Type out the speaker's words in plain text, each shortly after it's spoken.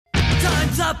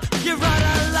time's up, you're out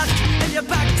of luck, and your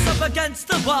back's up against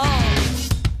the wall.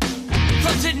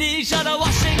 From Tunisia to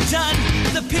Washington,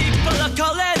 the people are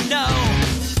calling no.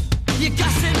 Your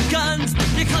gas and guns,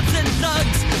 your clubs and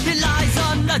thugs, your lies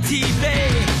on the TV.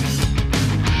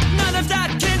 None of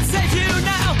that can save you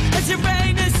now, as your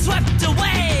reign is swept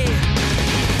away.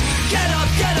 Get up,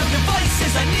 your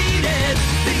voices are needed.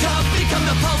 Become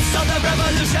the pulse of the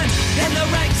revolution, in the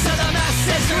ranks of the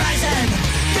masses rising.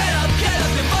 Get up,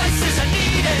 your voices are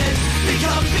needed.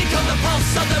 Become the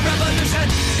pulse of the revolution,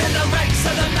 in the ranks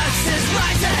of the masses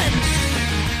rising.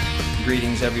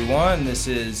 Greetings, everyone. This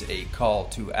is a call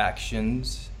to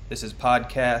actions. This is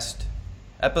podcast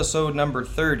episode number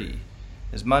 30.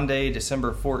 It's Monday,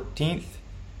 December 14th,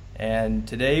 and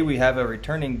today we have a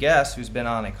returning guest who's been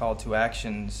on a call to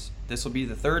actions. This will be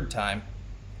the third time.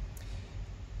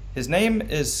 His name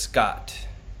is Scott.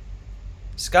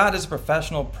 Scott is a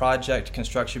professional project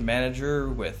construction manager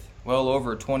with well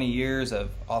over 20 years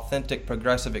of authentic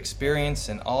progressive experience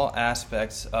in all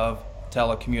aspects of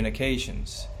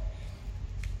telecommunications.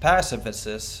 Past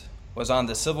emphasis was on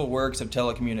the civil works of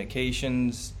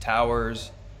telecommunications,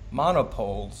 towers,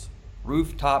 monopoles,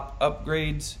 rooftop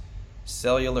upgrades,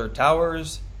 cellular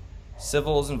towers,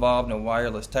 civils involved in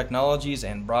wireless technologies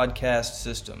and broadcast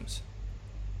systems.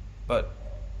 But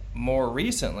more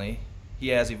recently, he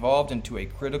has evolved into a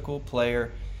critical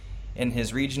player in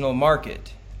his regional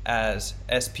market as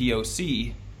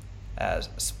SPOC, as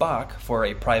Spock for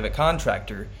a private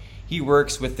contractor. He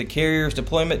works with the carrier's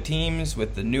deployment teams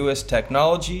with the newest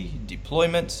technology,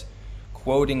 deployments,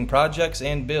 quoting projects,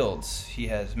 and builds. He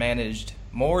has managed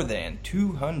more than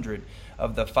 200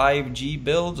 of the 5G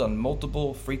builds on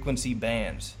multiple frequency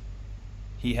bands.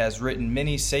 He has written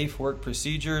many safe work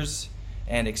procedures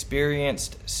and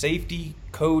experienced safety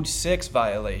code 6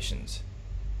 violations.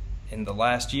 In the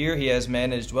last year, he has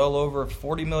managed well over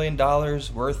 $40 million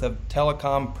worth of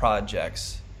telecom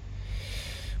projects.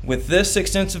 With this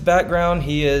extensive background,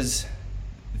 he is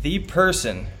the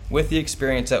person with the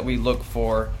experience that we look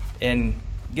for in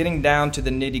getting down to the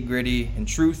nitty-gritty and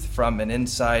truth from an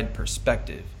inside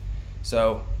perspective.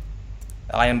 So,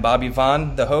 I am Bobby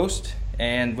Vaughn, the host,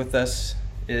 and with us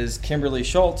is Kimberly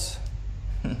Schultz.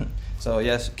 So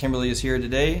yes, Kimberly is here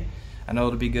today. I know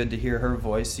it'll be good to hear her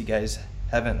voice. You guys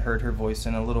haven't heard her voice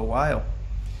in a little while.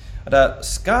 But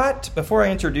Scott, before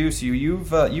I introduce you,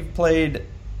 you've played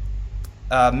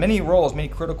many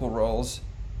critical roles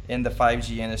in the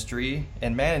 5G industry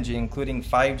and managing, including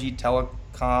 5G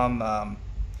telecom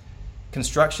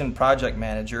construction project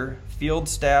manager, field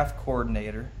staff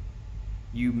coordinator.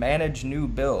 You manage new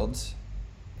builds.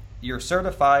 You're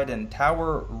certified in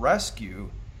tower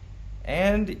rescue,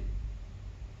 and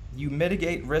you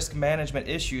mitigate risk management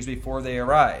issues before they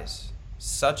arise.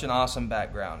 Such an awesome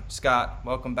background. Scott,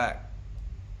 welcome back.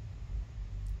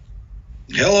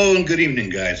 Hello and good evening,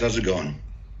 guys. How's it going?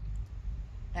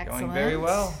 Excellent. Going very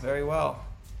well, very well.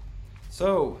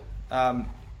 So, I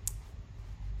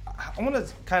want to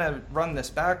kind of run this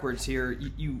backwards here.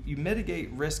 You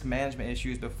mitigate risk management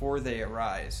issues before they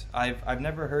arise. I've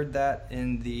never heard that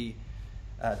in the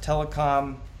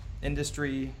telecom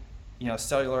industry,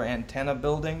 cellular antenna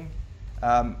building.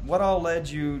 What all led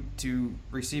you to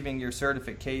receiving your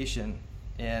certification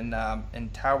in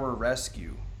tower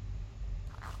rescue?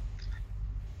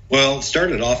 Well, it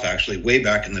started off actually way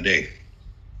back in the day.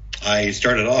 I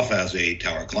started off as a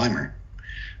tower climber,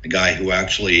 a guy who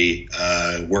actually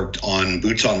worked on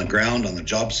boots on the ground on the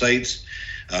job sites,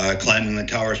 climbing the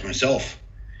towers myself.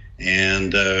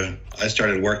 And I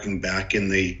started working back in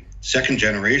the second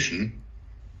generation,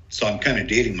 so I'm kind of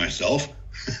dating myself.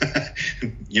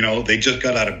 They just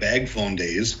got out of bag phone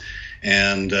days.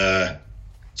 And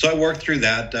so I worked through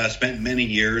that, spent many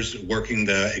years working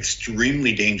the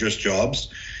extremely dangerous jobs.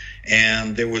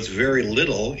 And there was very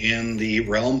little in the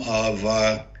realm of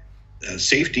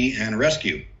safety and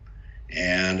rescue.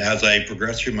 And as I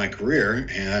progressed through my career,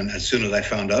 and as soon as I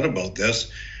found out about this,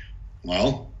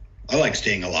 well, I like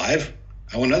staying alive.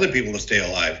 I want other people to stay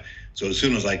alive. So as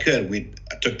soon as I could,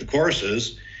 I took the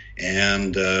courses,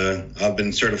 and I've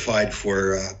been certified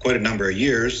for quite a number of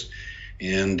years,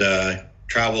 and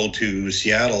traveled to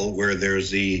Seattle, where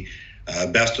there's the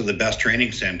best of the best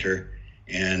training center.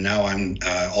 And now I'm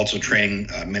also training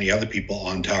many other people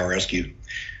on tower rescue.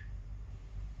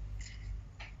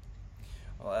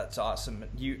 Well, that's awesome.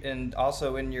 And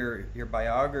also in your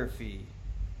biography,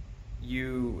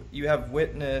 you have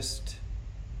witnessed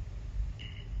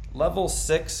level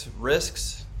 6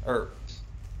 risks or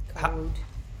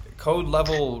code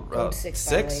level Code 6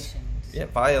 violations. Yeah,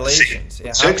 violations.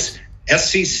 Yeah,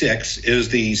 SC6 is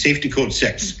the safety code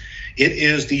 6. It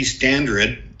is the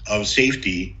standard of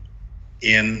safety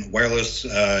in wireless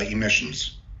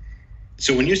emissions.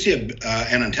 So when you see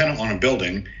an antenna on a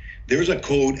building, there's a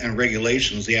code and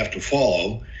regulations they have to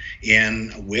follow in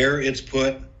where it's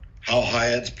put, how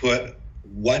high it's put,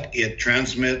 what it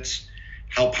transmits,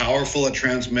 how powerful it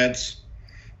transmits.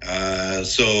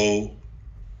 So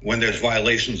when there's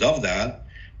violations of that,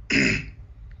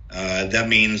 that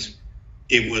means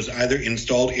it was either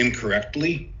installed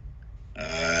incorrectly,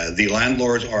 the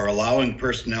landlords are allowing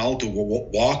personnel to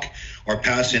walk or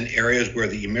pass in areas where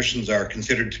the emissions are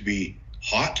considered to be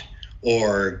hot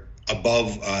or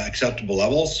above acceptable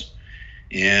levels.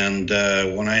 And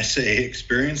when I say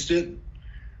experienced it,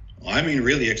 I mean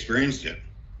really experienced it.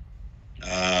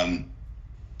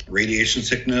 Radiation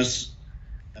sickness,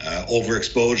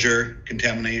 overexposure,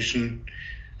 contamination.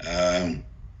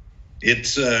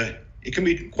 It can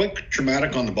be quite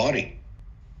traumatic on the body.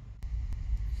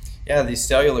 Yeah, the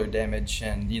cellular damage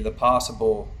and the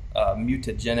possible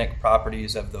mutagenic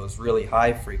properties of those really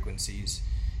high frequencies.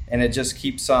 And it just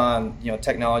keeps on,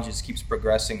 technology just keeps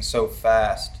progressing so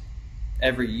fast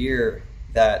every year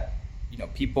that,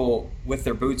 people with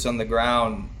their boots on the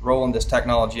ground rolling this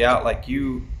technology out like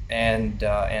you and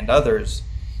others,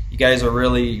 you guys are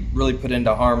really, really put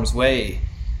into harm's way.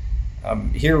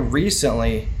 Here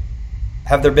recently,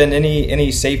 have there been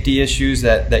any safety issues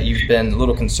that you've been a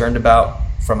little concerned about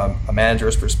from a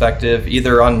manager's perspective,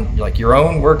 either on like your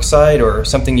own work site or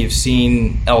something you've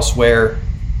seen elsewhere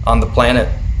on the planet?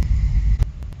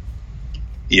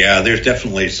 Yeah, there's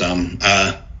definitely some.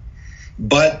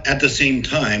 But at the same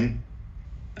time,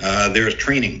 there's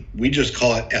training. We just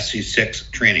call it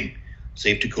SC6 training,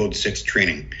 Safety Code 6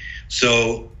 training.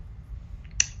 So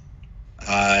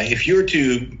if you're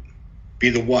to be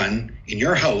the one in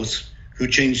your house who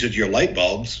changes your light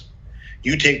bulbs,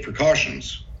 you take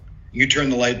precautions. You turn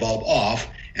the light bulb off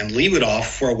and leave it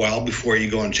off for a while before you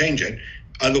go and change it.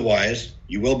 Otherwise,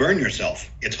 you will burn yourself.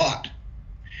 It's hot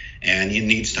and it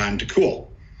needs time to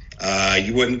cool.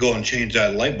 You wouldn't go and change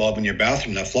that light bulb in your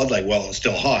bathroom, that floodlight, while it's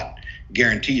still hot.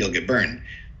 Guarantee you'll get burned.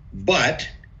 But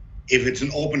if it's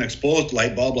an open exposed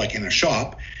light bulb like in a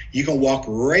shop, you can walk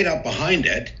right up behind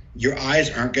it. Your eyes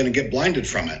aren't going to get blinded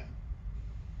from it.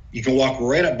 You can walk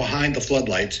right up behind the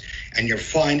floodlights and you're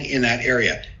fine in that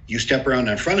area. You step around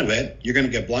in front of it, you're going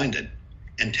to get blinded.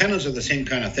 Antennas are the same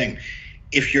kind of thing.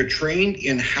 If you're trained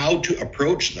in how to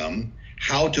approach them,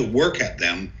 how to work at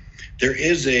them, there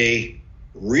is a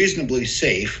reasonably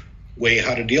safe way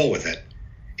how to deal with it.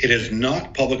 It is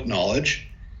not public knowledge.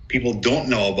 People don't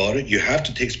know about it. You have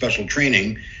to take special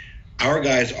training. Our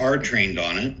guys are trained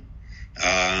on it.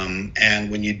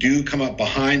 And when you do come up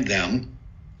behind them,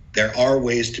 there are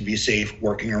ways to be safe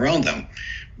working around them.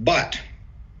 But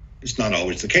it's not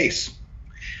always the case.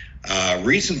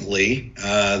 Recently,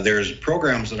 there's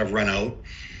programs that have run out,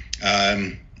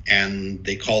 and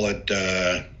they call it,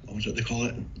 what was it they call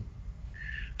it?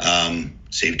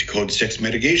 Safety Code 6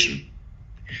 mitigation.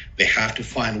 They have to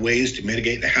find ways to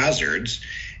mitigate the hazards,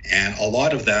 and a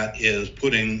lot of that is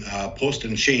putting posts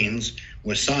and chains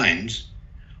with signs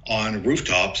on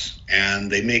rooftops,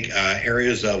 and they make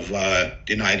areas of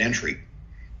denied entry.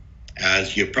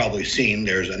 As you've probably seen,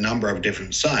 there's a number of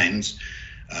different signs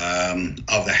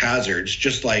of the hazards,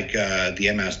 just like the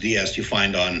MSDS you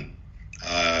find on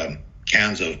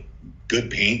cans of good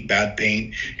paint, bad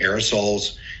paint,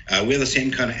 aerosols. We have the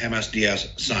same kind of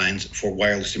MSDS signs for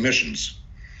wireless emissions.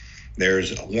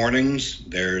 There's warnings,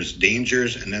 there's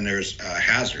dangers, and then there's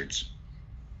hazards,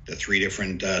 the three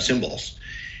different symbols.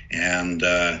 And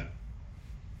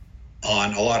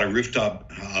on a lot of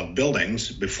rooftop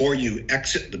buildings, before you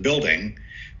exit the building,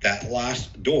 that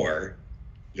last door,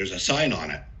 there's a sign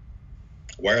on it,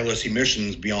 wireless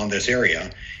emissions beyond this area,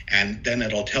 and then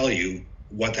it'll tell you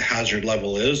what the hazard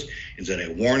level is. Is it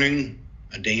a warning,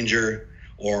 a danger,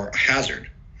 or a hazard?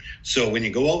 So when you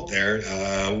go out there,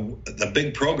 the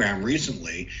big program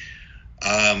recently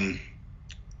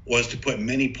was to put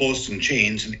many posts and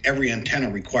chains, and every antenna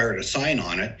required a sign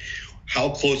on it. How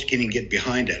close can you get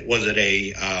behind it? Was it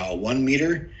a 1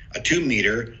 meter, a 2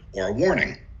 meter, or a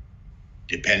warning?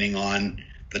 Depending on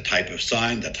the type of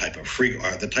sign, the type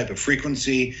of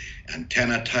frequency,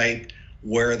 antenna type,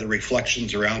 where the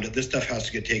reflections around it, this stuff has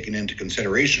to get taken into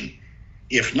consideration.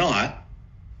 If not,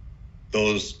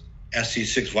 those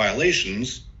SC6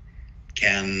 violations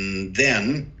can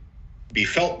then be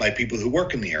felt by people who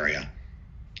work in the area.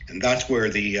 And that's where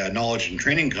the knowledge and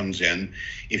training comes in.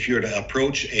 If you're to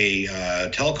approach a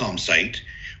telecom site,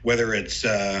 whether it's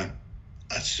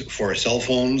for cell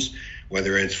phones,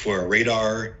 whether it's for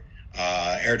radar,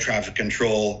 air traffic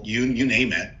control, you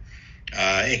name it,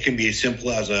 it can be as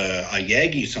simple as a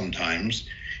Yagi sometimes.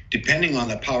 Depending on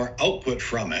the power output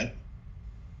from it,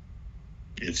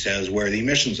 It says where the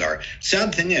emissions are.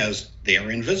 Sad thing is, they are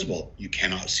invisible. You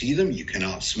cannot see them. You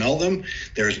cannot smell them.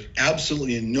 There's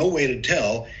absolutely no way to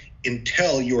tell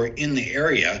until you're in the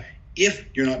area. If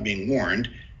you're not being warned,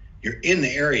 you're in the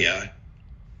area,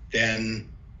 then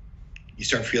you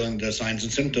start feeling the signs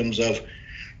and symptoms of,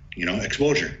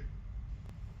 exposure.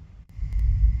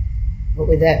 What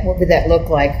would that look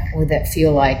like? What would that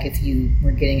feel like if you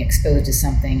were getting exposed to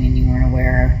something and you weren't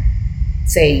aware?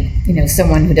 Say,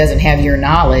 someone who doesn't have your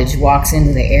knowledge walks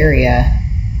into the area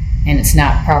and it's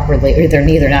not properly, or they're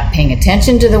neither not paying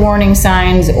attention to the warning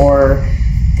signs or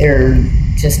they're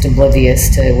just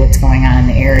oblivious to what's going on in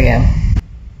the area.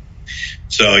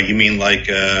 So you mean like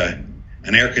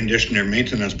an air conditioner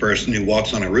maintenance person who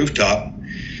walks on a rooftop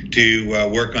to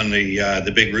work on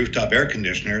the big rooftop air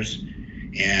conditioners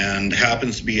and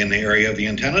happens to be in the area of the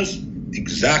antennas?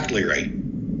 Exactly right.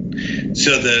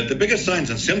 So the biggest signs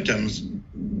and symptoms,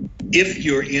 if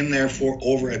you're in there for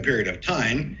over a period of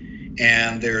time,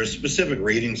 and there's specific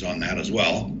ratings on that as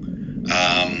well,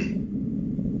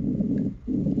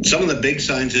 some of the big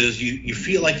signs is you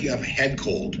feel like you have a head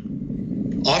cold.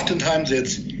 Oftentimes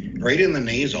it's right in the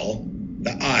nasal,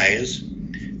 the eyes,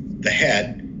 the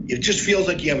head. It just feels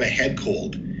like you have a head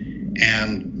cold,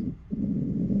 and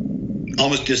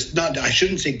almost I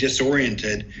shouldn't say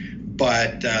disoriented,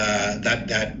 but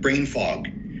that brain fog,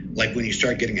 like when you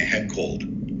start getting a head cold.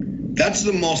 That's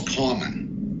the most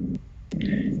common.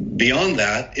 Beyond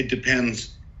that, it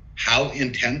depends how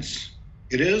intense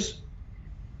it is.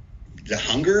 The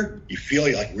hunger, you feel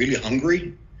like really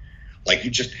hungry, like you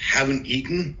just haven't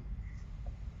eaten.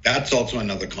 That's also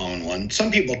another common one. Some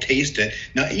people taste it.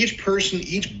 Now, each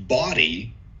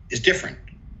body is different.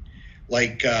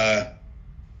 Like,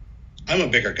 I'm a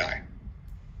bigger guy.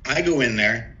 I go in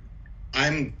there,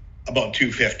 I'm about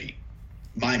 250.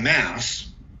 My mass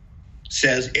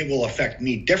says it will affect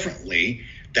me differently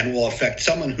than it will affect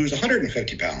someone who's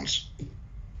 150 pounds.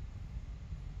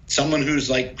 Someone who's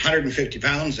like 150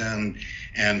 pounds and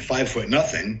 5 foot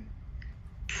nothing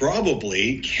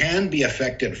probably can be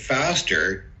affected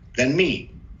faster than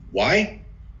me. Why?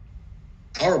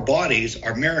 Our bodies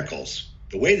are miracles.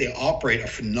 The way they operate are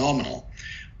phenomenal.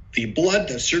 The blood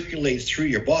that circulates through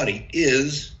your body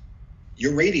is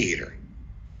your radiator,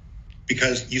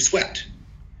 because you sweat.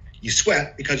 You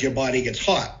sweat because your body gets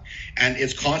hot and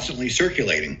it's constantly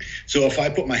circulating. So if I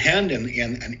put my hand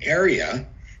in an area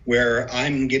where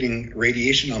I'm getting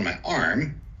radiation on my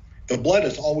arm, the blood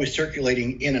is always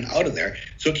circulating in and out of there,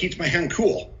 so it keeps my hand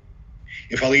cool.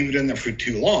 If I leave it in there for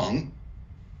too long,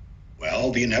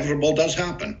 well, the inevitable does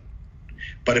happen.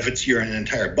 But if it's your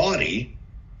entire body,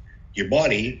 your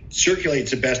body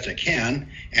circulates the best it can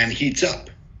and heats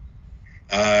up.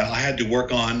 I had to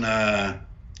work on an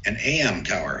AM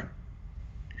tower.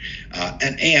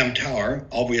 An AM tower,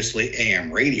 obviously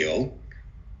AM radio,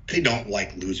 they don't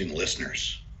like losing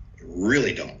listeners. They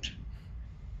really don't.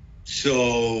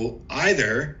 So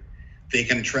either they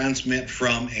can transmit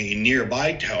from a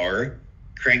nearby tower,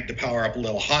 crank the power up a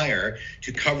little higher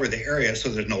to cover the area so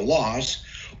there's no loss,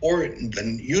 or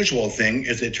the usual thing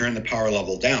is they turn the power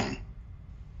level down.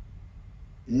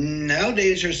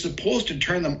 Nowadays, they're supposed to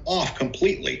turn them off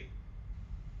completely.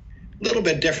 A little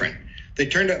bit different. They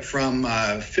turned it from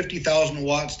 50,000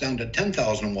 watts down to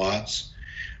 10,000 watts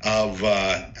of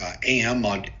AM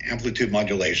amplitude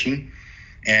modulation,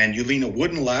 and you lean a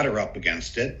wooden ladder up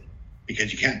against it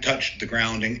because you can't touch the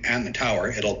grounding and the tower.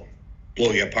 It'll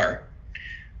blow you apart.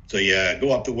 So you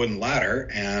go up the wooden ladder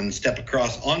and step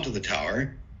across onto the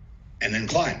tower and then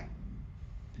climb.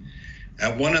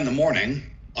 At 1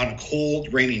 a.m, on a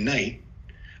cold, rainy night,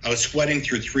 I was sweating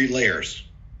through 3 layers,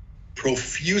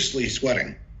 profusely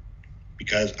sweating,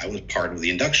 because I was part of the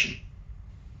induction.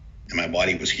 And my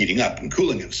body was heating up and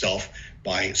cooling itself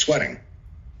by sweating.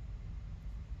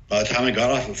 By the time I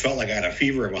got off, it felt like I had a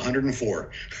fever of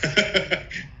 104.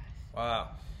 Wow.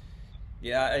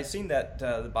 Yeah, I've seen that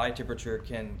the body temperature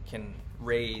can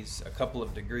raise a couple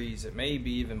of degrees. It may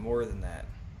be even more than that.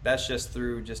 That's just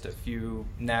through just a few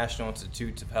National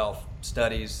Institutes of Health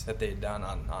studies that they've done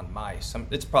on mice.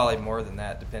 It's probably more than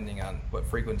that, depending on what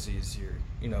frequencies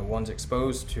one's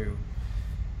exposed to.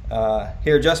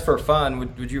 Here, just for fun,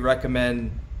 would you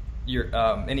recommend your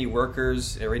any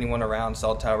workers or anyone around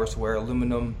cell towers to wear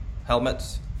aluminum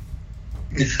helmets?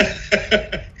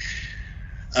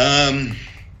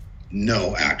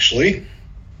 No, actually,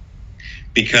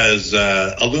 because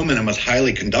aluminum is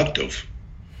highly conductive.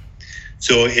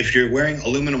 So if you're wearing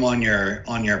aluminum on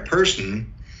your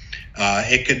person,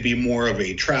 it could be more of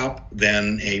a trap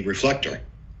than a reflector.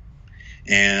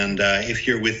 And if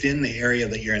you're within the area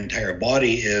that your entire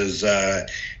body is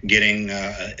getting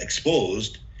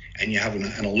exposed, and you have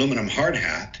an aluminum hard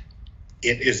hat,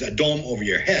 it is a dome over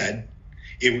your head.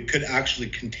 It could actually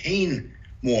contain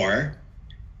more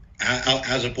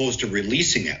as opposed to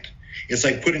releasing it. It's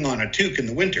like putting on a toque in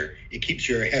the winter. It keeps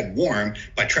your head warm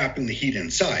by trapping the heat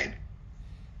inside.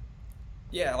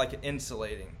 Yeah, like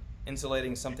insulating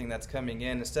something that's coming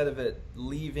in. Instead of it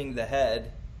leaving the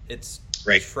head, it's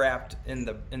right. trapped in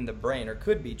the brain, or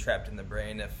could be trapped in the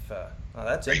brain.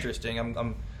 That's right. Interesting.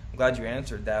 I'm glad you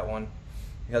answered that one,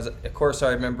 because of course I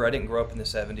remember I didn't grow up in the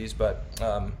 70s, but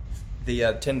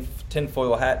the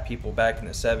tinfoil hat people back in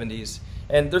the 70s,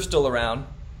 and they're still around.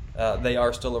 They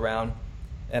are still around,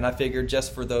 and I figured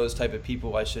just for those type of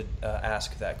people, I should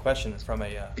ask that question from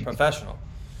a professional.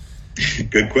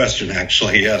 Good question,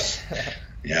 actually. Yes.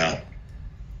 Yeah.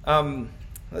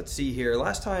 Let's see here.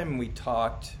 Last time we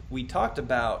talked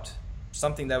about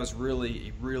something that was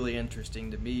really, really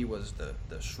interesting to me was the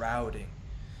shrouding.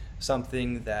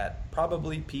 Something that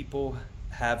probably people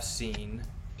have seen,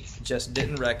 just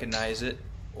didn't recognize it,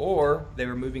 or they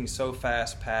were moving so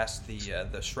fast past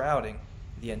the shrouding,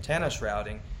 the antenna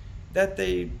shrouding, that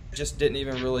they just didn't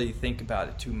even really think about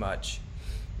it too much.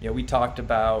 We talked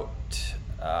about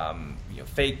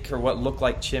fake, or what look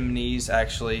like chimneys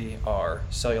actually are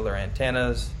cellular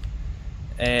antennas.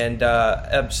 And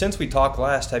since we talked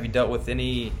last, have you dealt with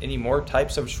any more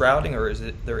types of shrouding, or is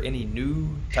there any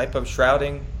new type of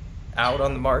shrouding out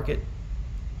on the market?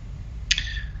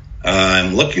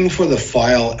 I'm looking for the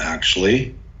file,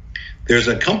 actually. There's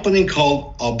a company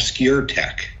called Obscure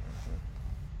Tech.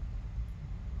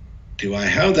 Do I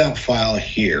have that file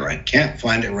here? I can't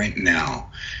find it right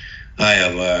now. I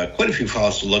have quite a few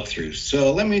files to look through.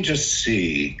 So let me just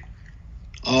see.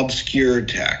 Obscure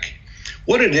Tech.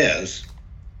 What it is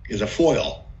a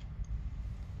foil.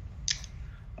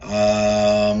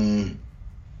 There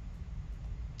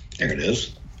it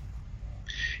is.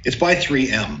 It's by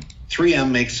 3M.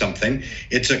 3M makes something.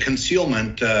 It's a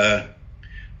concealment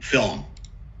film.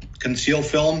 Conceal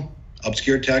film,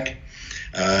 Obscure Tech.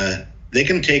 They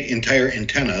can take entire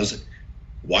antennas,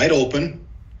 wide open,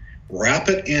 wrap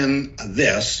it in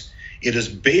this. It is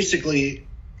basically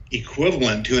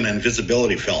equivalent to an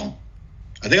invisibility film.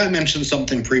 I think I mentioned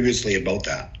something previously about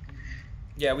that.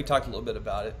 Yeah, we talked a little bit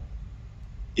about it.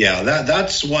 Yeah,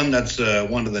 that's one of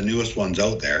the newest ones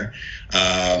out there.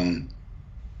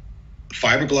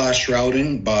 Fiberglass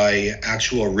shrouding by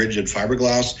actual rigid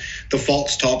fiberglass. The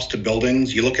false tops to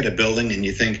buildings. You look at a building and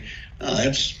you think,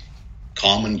 that's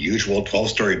common, usual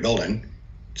 12-story building.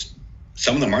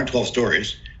 Some of them aren't 12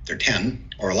 stories. They're 10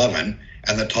 or 11.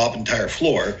 And the top entire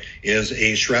floor is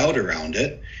a shroud around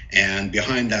it. And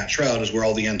behind that shroud is where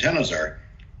all the antennas are.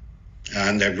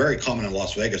 And they're very common in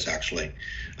Las Vegas, actually.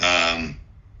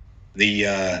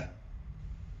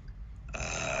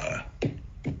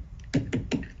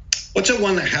 What's the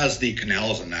one that has the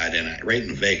canals and that in it, right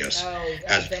in Vegas?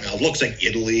 It looks like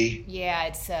Italy. Yeah,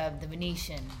 it's the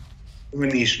Venetian.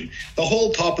 Venetian. The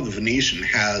whole top of the Venetian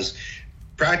has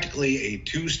practically a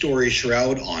 2-story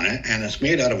shroud on it, and it's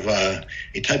made out of a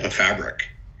type of fabric.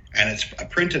 And it's a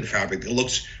printed fabric that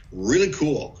looks really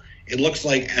cool. It looks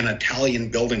like an Italian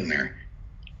building there,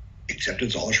 except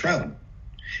it's all a shroud.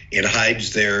 It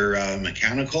hides their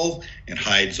mechanical, it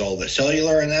hides all the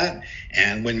cellular and that.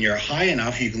 And when you're high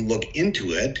enough, you can look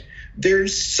into it.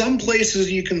 There's some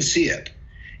places you can see it.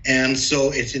 And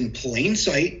so it's in plain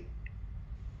sight,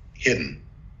 hidden.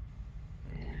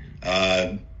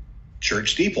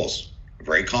 Church steeples,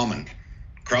 very common.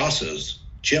 Crosses,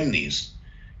 chimneys,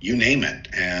 you name it.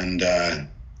 And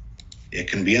it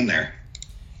can be in there.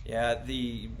 Yeah,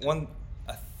 the one,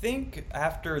 I think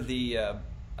after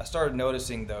I started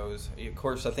noticing those. Of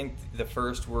course, I think the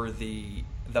first were the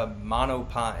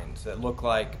monopines that look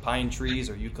like pine trees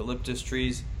or eucalyptus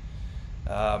trees.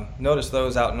 Noticed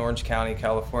those out in Orange County,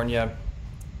 California.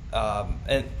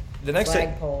 And the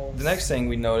next thing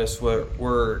we noticed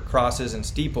were crosses and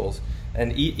steeples,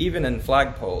 and even in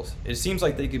flagpoles. It seems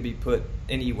like they could be put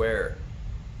anywhere.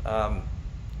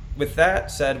 With that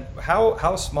said,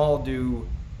 how small do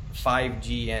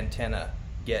 5G antenna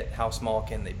get? How small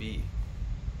can they be?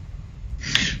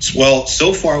 Well,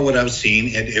 so far what I've seen,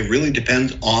 it really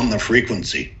depends on the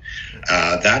frequency.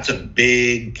 That's a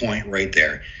big point right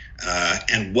there.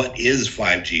 And what is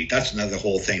 5G? That's another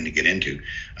whole thing to get into,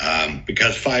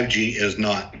 because 5G is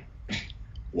not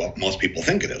what most people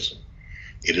think it is.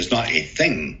 It is not a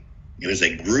thing. It is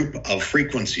a group of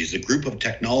frequencies, a group of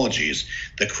technologies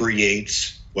that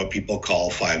creates what people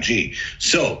call 5G.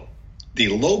 So the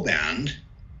low band,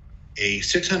 a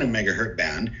 600 megahertz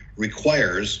band,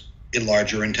 requires a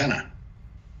larger antenna.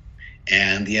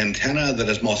 And the antenna that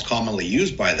is most commonly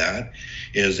used by that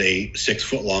is a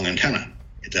 6-foot long antenna.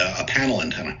 It's a panel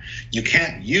antenna. You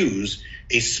can't use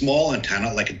a small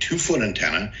antenna like a 2-foot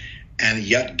antenna and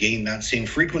yet gain that same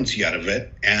frequency out of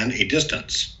it and a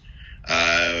distance.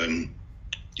 The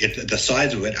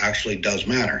size of it actually does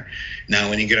matter. Now,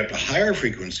 when you get up to higher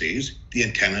frequencies, the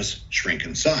antennas shrink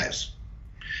in size.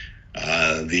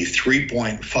 The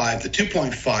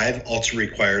 2.5 also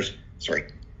requires,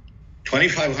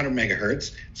 2,500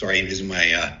 megahertz. Sorry, I'm using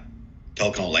my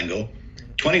telecom lingo.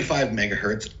 25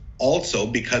 megahertz also,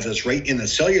 because it's right in the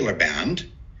cellular band,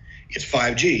 it's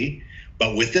 5G,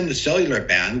 but within the cellular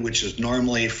band, which is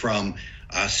normally from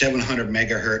 700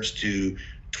 megahertz to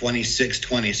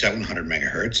 2,700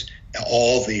 megahertz,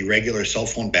 all the regular cell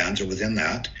phone bands are within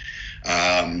that.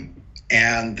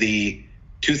 And the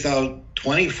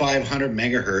 2,500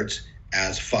 megahertz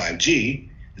as 5G,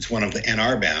 it's one of the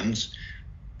NR bands,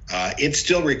 it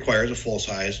still requires a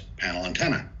full-size panel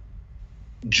antenna.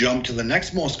 Jump to the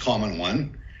next most common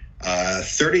one,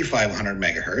 3,500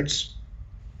 megahertz,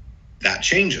 that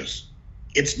changes.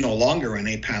 It's no longer in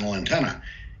a panel antenna.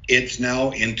 It's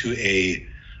now into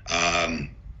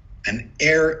an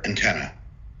air antenna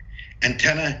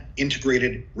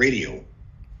integrated radio.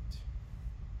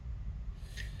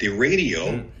 The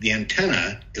radio, the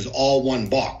antenna, is all one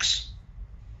box.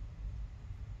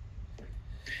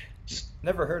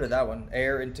 Never heard of that one.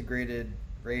 Air integrated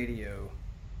radio.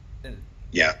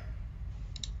 Yeah.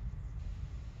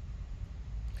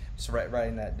 Just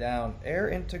writing that down. Air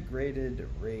integrated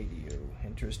radio.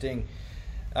 Interesting.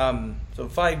 So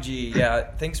 5G,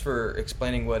 yeah, thanks for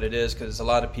explaining what it is, because a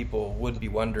lot of people would be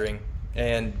wondering.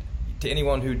 And to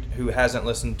anyone who hasn't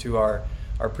listened to our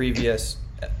previous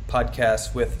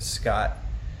podcast with Scott,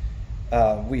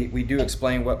 we do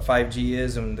explain what 5G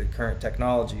is and the current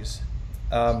technologies.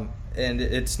 And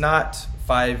it's not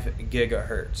 5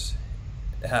 gigahertz.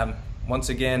 Once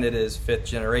again, it is 5th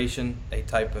generation, a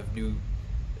type of new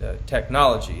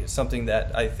technology. It's something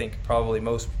that I think probably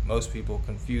most people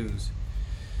confuse.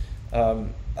 I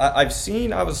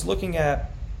was looking at,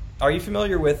 are you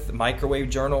familiar with Microwave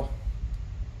Journal?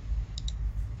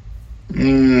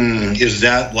 Is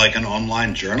that like an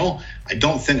online journal? I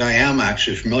don't think I am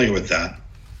actually familiar with that.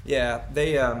 Yeah,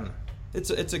 they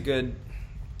it's a good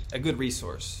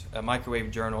resource.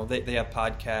 Microwave Journal. They have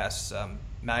podcasts,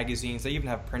 magazines. They even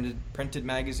have printed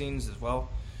magazines as well.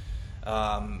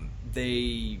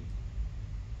 They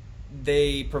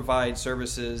provide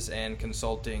services and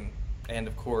consulting, and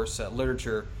of course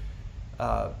literature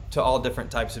to all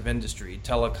different types of industry: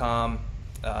 telecom,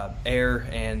 air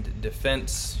and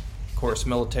defense, of course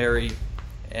military,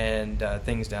 and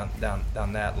things down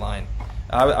that line.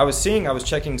 I was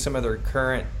checking some of their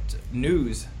current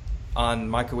news on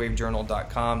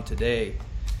microwavejournal.com today,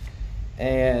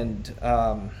 and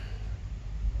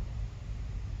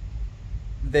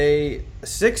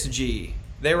 6G.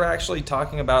 They were actually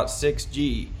talking about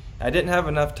 6G. I didn't have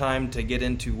enough time to get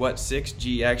into what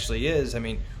 6G actually is. I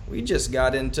mean, we just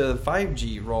got into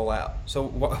 5G rollout. So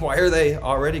why are they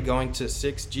already going to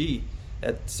 6G?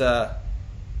 It's a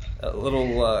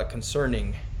little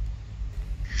concerning.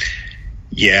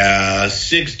 Yeah,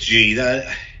 6G.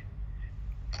 That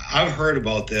I've heard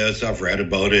about this. I've read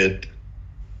about it.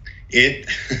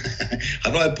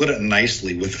 How do I put it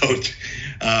nicely without?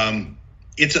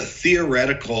 It's a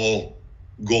theoretical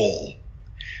goal.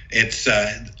 It's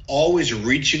always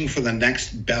reaching for the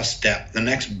next best step, the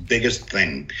next biggest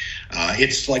thing.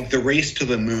 It's like the race to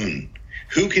the moon.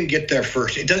 Who can get there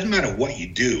first? It doesn't matter what you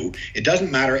do. It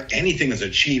doesn't matter anything is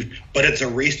achieved, but it's a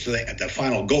race to the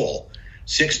final goal.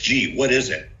 6G, what is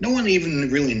it? No one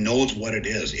even really knows what it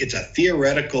is. It's a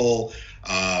theoretical,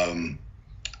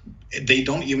 they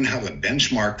don't even have a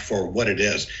benchmark for what it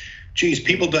is. Geez,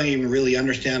 people don't even really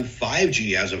understand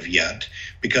 5G as of yet,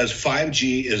 because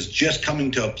 5G is just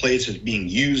coming to a place that's being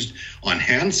used on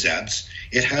handsets.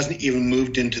 It hasn't even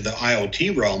moved into the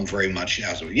IoT realm very much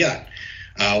as of yet.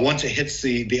 Once it hits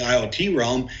the IoT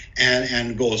realm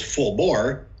and goes full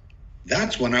bore,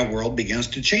 that's when our world begins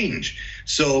to change.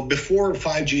 So before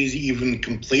 5G is even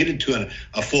completed to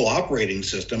a full operating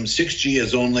system, 6G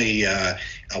is only a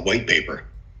white paper.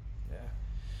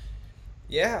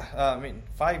 Yeah, I mean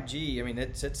 5G. I mean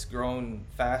it's grown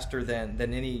faster than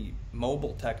any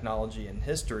mobile technology in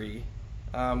history.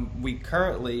 We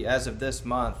currently, as of this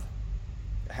month,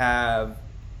 have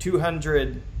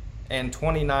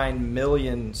 229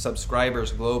 million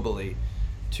subscribers globally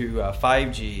to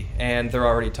 5G, and they're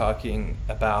already talking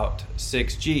about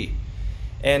 6G.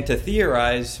 And to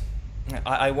theorize,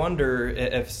 I wonder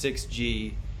if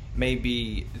 6G may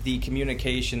be the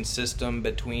communication system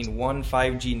between one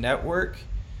 5G network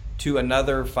to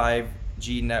another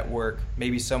 5G network,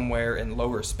 maybe somewhere in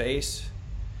lower space.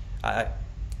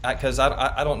 because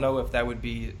I don't know if that would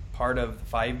be part of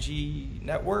the 5G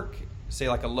network, say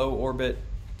like a low orbit,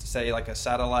 say like a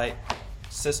satellite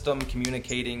system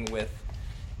communicating with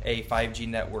a 5G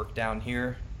network down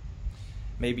here.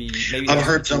 Maybe I've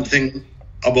heard something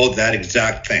about that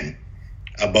exact thing,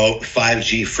 about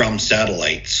 5G from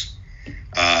satellites.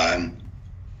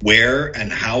 Where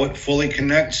and how it fully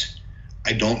connects,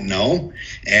 I don't know.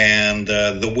 And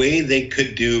the way they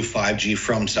could do 5G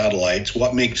from satellites,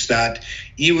 what makes that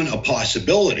even a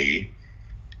possibility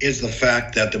is the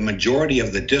fact that the majority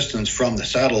of the distance from the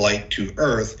satellite to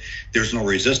Earth, there's no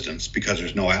resistance because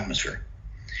there's no atmosphere.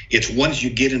 It's once you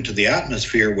get into the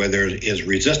atmosphere where there is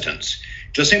resistance.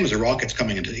 Just the same as the rockets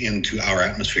coming into our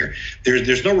atmosphere.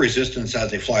 There's no resistance as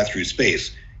they fly through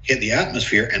space, hit the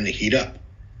atmosphere, and they heat up.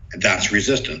 And that's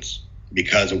resistance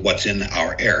because of what's in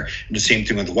our air. And the same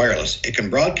thing with wireless. It can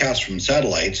broadcast from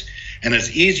satellites, and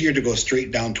it's easier to go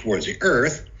straight down towards the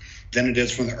Earth than it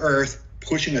is from the Earth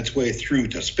pushing its way through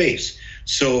to space.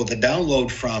 So the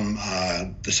download from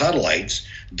the satellites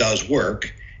does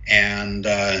work. And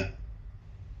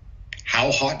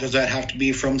how hot does that have to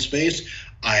be from space?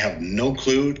 I have no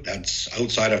clue. That's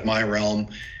outside of my realm.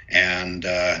 And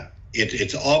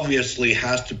it obviously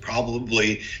has to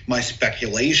probably, my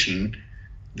speculation,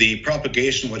 the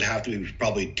propagation would have to be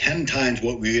probably 10 times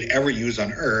what we would ever use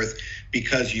on Earth,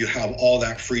 because you have all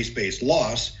that free space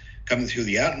loss coming through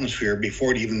the atmosphere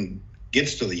before it even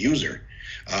gets to the user.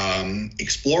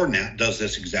 ExploreNet does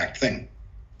this exact thing.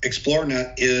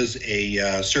 ExploreNet is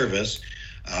a service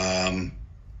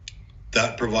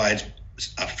that provides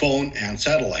a phone and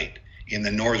satellite in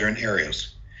the northern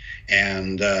areas.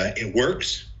 And it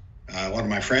works. One of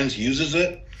my friends uses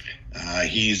it.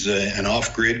 He's an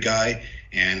off-grid guy,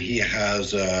 and he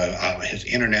has his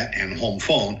internet and home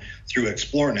phone through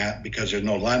ExploreNet because there's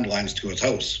no landlines to his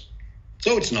house.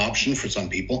 So it's an option for some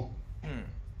people.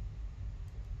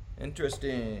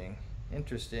 Interesting.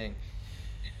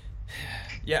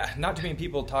 Yeah, not too many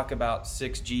people talk about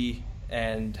 6G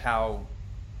and how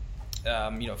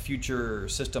future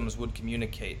systems would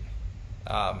communicate.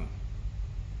 I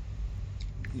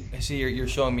see you're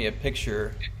showing me a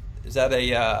picture. Is that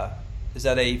a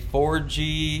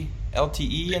 4G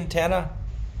LTE antenna?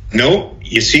 No,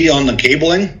 you see on the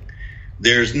cabling,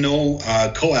 there's no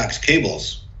coax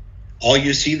cables. All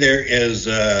you see there is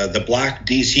the black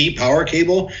DC power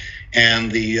cable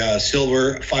and the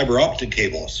silver fiber optic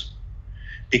cables,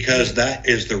 because that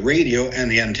is the radio and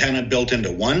the antenna built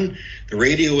into one. The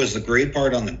radio is the gray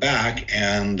part on the back,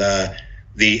 and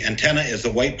the antenna is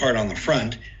the white part on the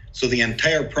front. So the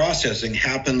entire processing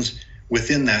happens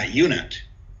within that unit.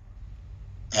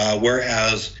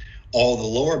 Whereas all the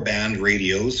lower band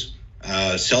radios,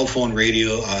 cell phone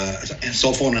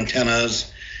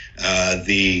antennas,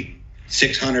 the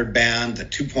 600 band, the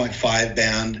 2.5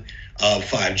 band of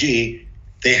 5G,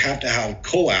 they have to have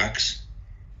coax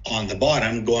on the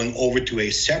bottom going over to a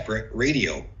separate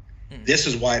radio. This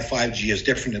is why 5G is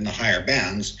different in the higher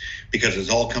bands, because it's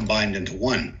all combined into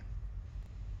one.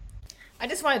 I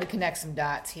just wanted to connect some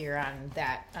dots here on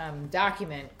that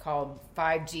document called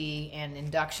 5G and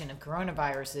Induction of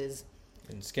Coronaviruses.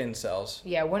 And skin cells.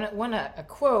 Yeah, a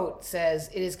quote says,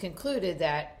 "It is concluded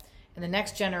that in the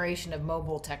next generation of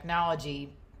mobile technology,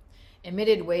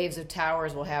 emitted waves of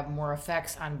towers will have more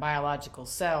effects on biological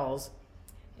cells.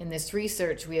 In this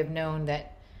research, we have known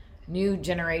that new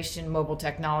generation mobile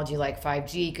technology like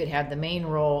 5G could have the main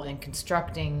role in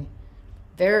constructing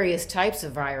various types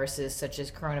of viruses, such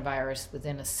as coronavirus,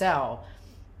 within a cell."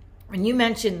 When you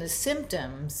mentioned the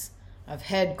symptoms of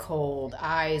head cold,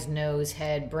 eyes, nose,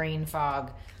 head, brain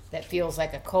fog, that feels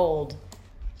like a cold,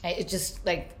 it just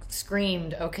like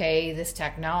screamed, okay, this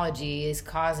technology is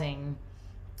causing,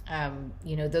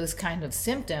 those kind of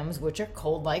symptoms, which are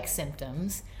cold-like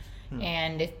symptoms.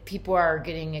 And if people are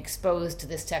getting exposed to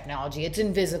this technology, it's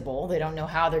invisible. They don't know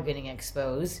how they're getting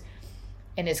exposed.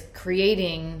 And it's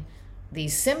creating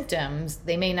these symptoms.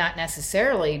 They may not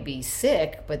necessarily be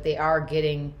sick, but they are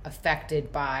getting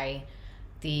affected by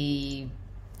the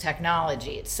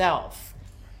technology itself.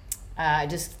 I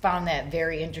just found that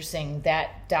very interesting.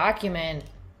 That document,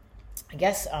 I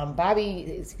guess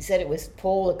Bobby said it was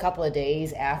pulled a couple of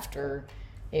days after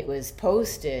it was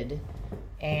posted.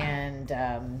 And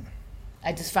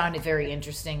I just found it very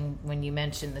interesting when you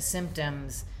mentioned the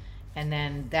symptoms, and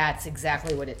then that's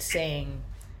exactly what it's saying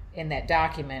in that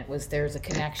document, was there's a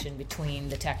connection between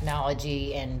the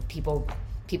technology and people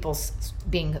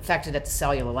being affected at the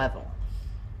cellular level.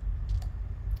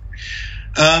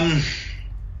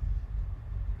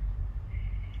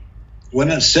 When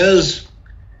it says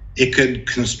it could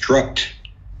construct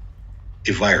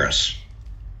a virus,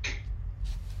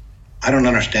 I don't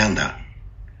understand that,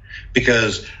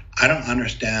 because I don't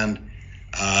understand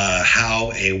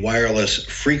how a wireless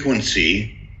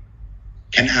frequency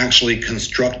can actually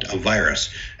construct a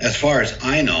virus. As far as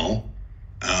I know,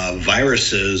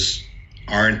 viruses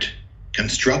aren't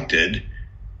constructed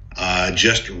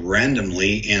just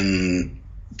randomly in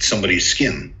somebody's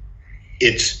skin.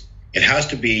 It has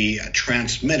to be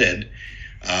transmitted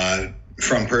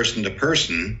from person to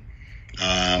person.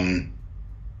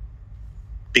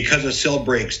 Because a cell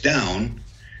breaks down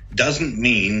doesn't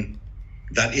mean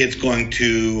that it's going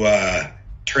to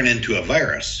turn into a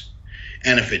virus.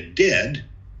 And if it did,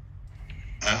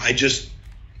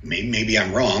 maybe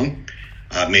I'm wrong.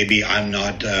 Maybe I'm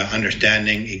not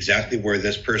understanding exactly where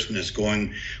this person is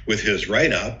going with his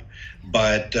write-up.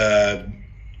 But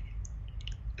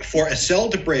for a cell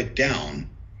to break down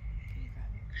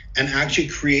and actually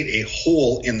create a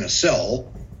hole in the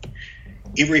cell,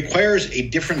 it requires a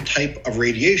different type of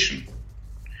radiation.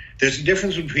 There's a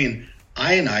difference between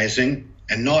ionizing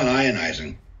and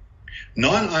non-ionizing.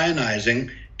 Non-ionizing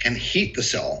can heat the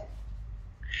cell,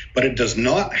 but it does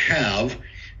not have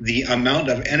the amount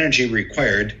of energy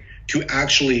required to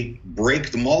actually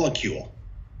break the molecule.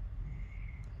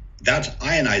 That's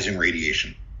ionizing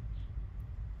radiation.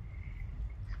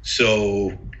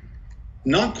 So,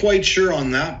 not quite sure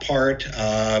on that part.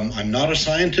 I'm not a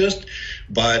scientist,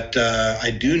 but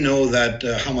I do know that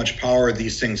how much power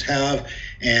these things have,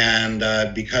 and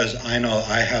because I know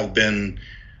I have been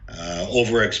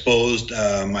overexposed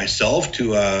myself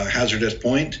to a hazardous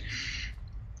point,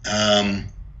 the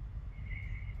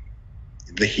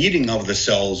heating of the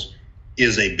cells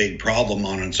is a big problem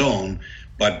on its own,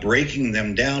 but breaking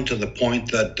them down to the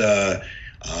point that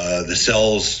the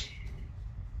cells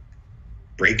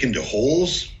break into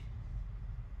holes,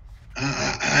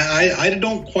 I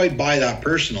don't quite buy that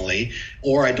personally,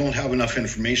 or I don't have enough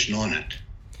information on it.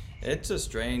 It's a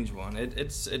strange one.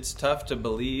 It's tough to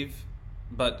believe,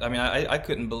 but I mean, I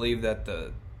couldn't believe that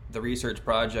the research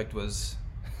project was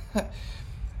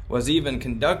was even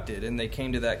conducted, and they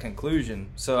came to that conclusion.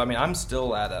 So I mean, I'm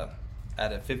still at a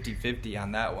 50-50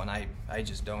 on that one. I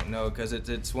just don't know, because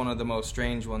it's one of the most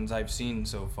strange ones I've seen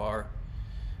so far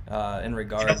in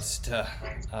regards to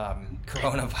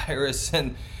coronavirus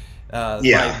and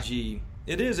 5G.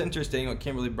 It is interesting what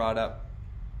Kimberly brought up,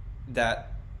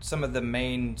 that some of the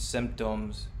main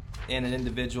symptoms in an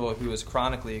individual who is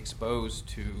chronically exposed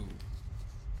to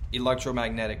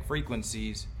electromagnetic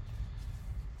frequencies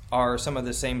are some of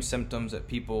the same symptoms that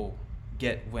people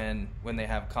get when they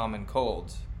have common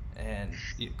colds. And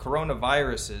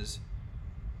coronaviruses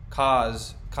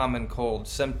cause common cold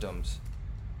symptoms.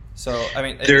 So, I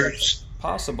mean, it's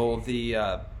possible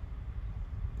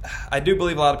I do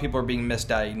believe a lot of people are being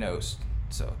misdiagnosed.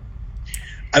 So,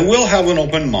 I will have an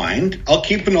open mind. I'll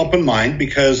keep an open mind,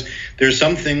 because there's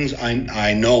some things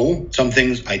I know, some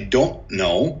things I don't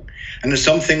know, and there's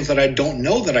some things that I don't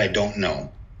know that I don't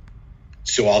know.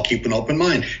 So I'll keep an open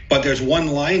mind. But there's one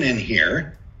line in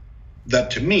here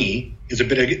that, to me, is a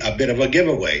bit of a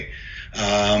giveaway.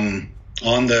 On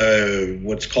the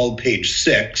what's called page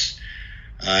 6,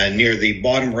 near the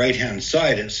bottom right-hand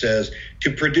side, it says,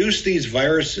 to produce these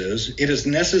viruses, it is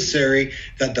necessary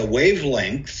that the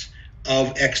wavelengths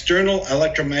of external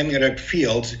electromagnetic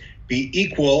fields be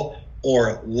equal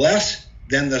or less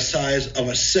than the size of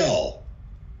a cell.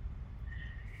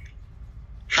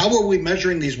 How are we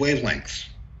measuring these wavelengths?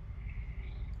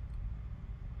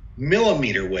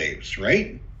 Millimeter waves,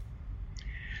 right?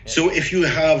 Yeah. So if you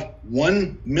have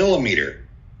 1 millimeter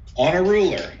on a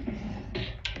ruler,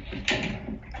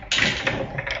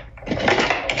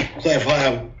 so if I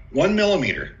have 1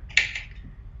 millimeter,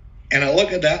 and I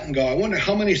look at that and go, I wonder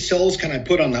how many cells can I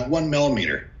put on that 1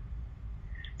 millimeter?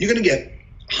 You're going to get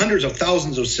hundreds of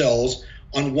thousands of cells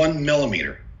on 1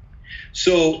 millimeter.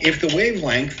 So if the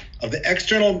wavelength of the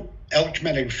external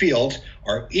electromagnetic fields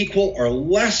are equal or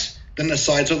less than the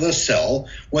size of the cell,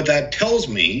 what that tells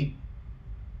me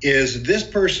is this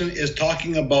person is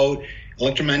talking about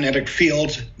electromagnetic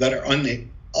fields that are on the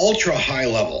ultra high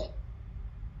level,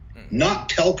 not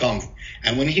telecom.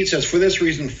 And when he says, for this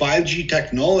reason, 5G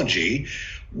technology,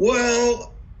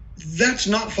 well, that's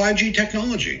not 5G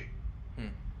technology.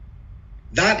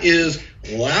 That is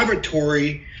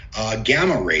laboratory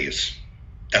gamma rays.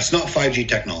 That's not 5G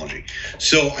technology.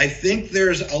 So I think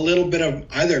there's a little bit of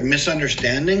either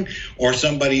misunderstanding, or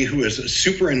somebody who is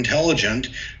super intelligent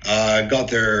got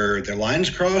their lines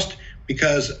crossed,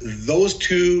 because those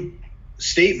two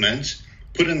statements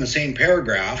put in the same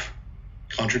paragraph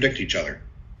contradict each other.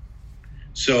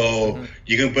 So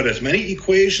you can put as many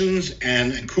equations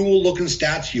and cool looking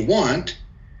stats you want,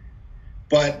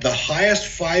 but the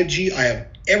highest 5G I have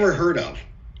ever heard of,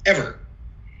 ever,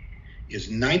 is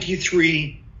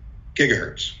 93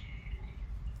 gigahertz.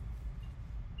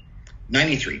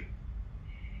 93.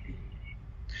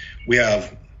 We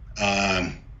have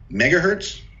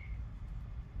megahertz.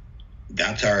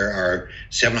 That's our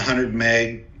 700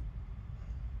 meg,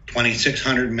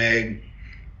 2600 meg.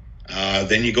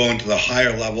 Then you go into the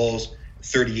higher levels,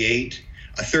 38.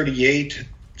 A 38,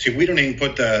 see, we don't even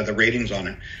put the ratings on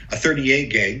it. A 38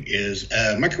 gig is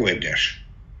a microwave dish.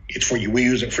 It's for you. We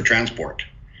use it for transport.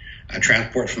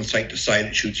 Transport from site to site.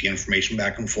 It shoots the information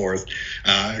back and forth.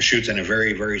 It shoots in a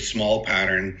very, very small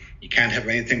pattern. You can't have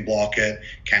anything block it.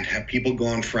 Can't have people go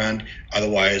in front.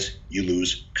 Otherwise, you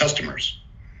lose customers.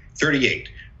 38.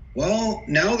 Well,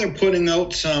 now they're putting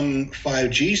out some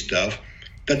 5G stuff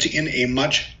that's in a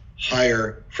much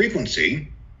higher frequency.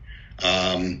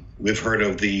 We've heard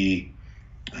of the,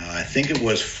 I think it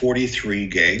was 43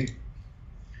 gig.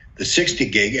 The 60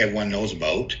 gig everyone knows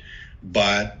about,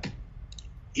 but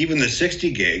even the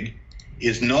 60 gig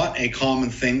is not a common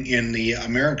thing in the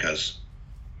Americas.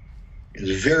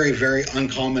 It's very, very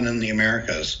uncommon in the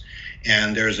Americas,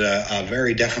 and there's a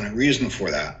very definite reason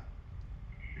for that.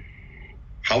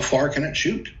 How far can it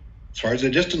shoot as far as the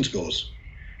distance goes?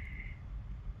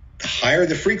 The higher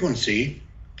the frequency,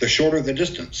 the shorter the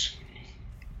distance.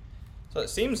 So it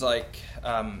seems like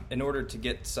in order to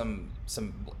get some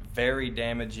very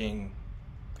damaging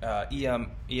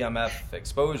EMF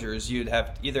exposures, you'd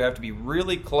either have to be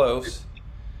really close,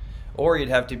 or you'd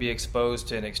have to be exposed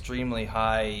to an extremely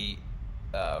high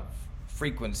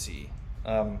frequency.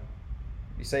 You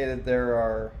say that there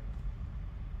are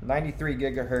 93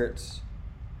 gigahertz.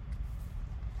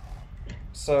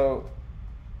 So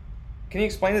can you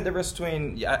explain the difference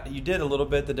between, you did a little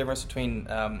bit, the difference between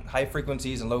high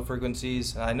frequencies and low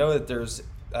frequencies. And I know that there's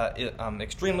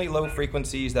extremely low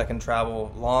frequencies that can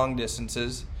travel long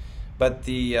distances, but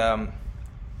the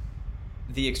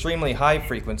extremely high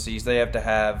frequencies, they have to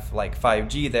have, like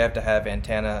 5G, they have to have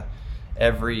antenna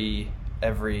every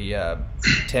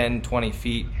 10, 20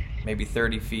 feet, maybe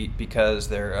 30 feet, because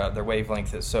their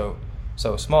wavelength is so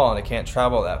small and it can't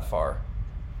travel that far.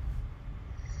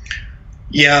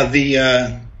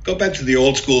 Yeah, go back to the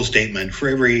old school statement. For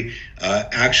every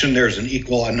action, there's an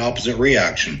equal and opposite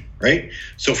reaction, right?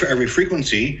 So for every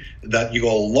frequency that you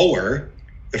go lower,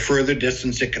 the further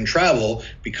distance it can travel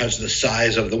because of the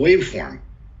size of the waveform.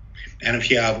 And if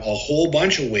you have a whole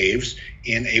bunch of waves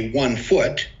in a 1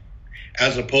 foot,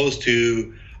 as opposed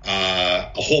to a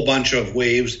whole bunch of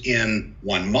waves in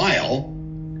 1 mile,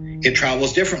 it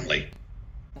travels differently.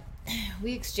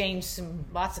 We exchanged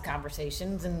lots of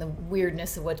conversations and the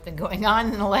weirdness of what's been going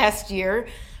on in the last year,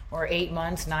 or 8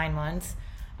 months, 9 months.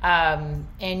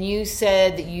 And you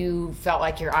said that you felt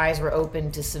like your eyes were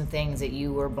open to some things that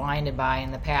you were blinded by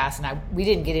in the past. And we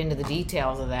didn't get into the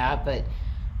details of that, but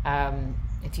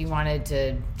if you wanted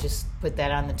to just put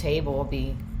that on the table, it'd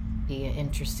be an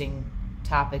interesting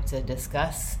topic to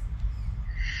discuss.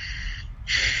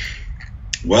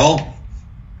 Well,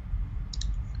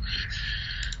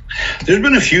 there's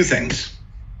been a few things.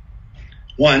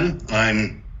 One,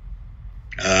 I'm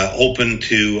open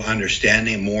to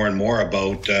understanding more and more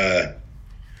about the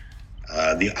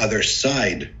other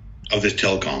side of this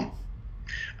telecom.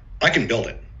 I can build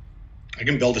it. I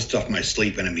can build this stuff in my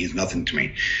sleep, and it means nothing to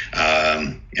me.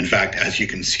 In fact, as you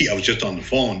can see, I was just on the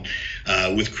phone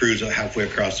with crews halfway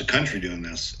across the country doing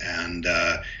this, and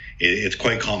it's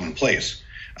quite commonplace.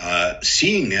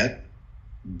 Seeing it,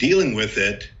 dealing with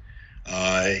it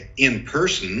in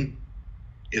person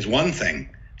is one thing.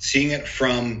 Seeing it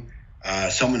from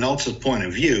someone else's point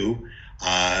of view,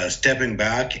 stepping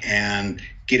back and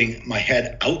getting my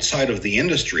head outside of the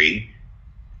industry,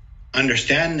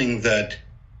 understanding that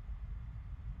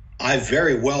I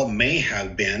very well may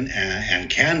have been and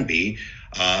can be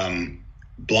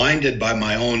blinded by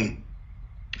my own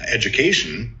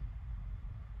education,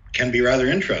 can be rather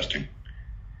interesting.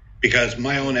 Because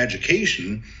my own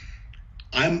education,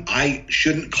 I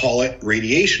shouldn't call it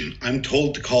radiation. I'm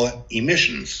told to call it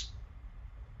emissions.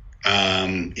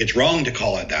 It's wrong to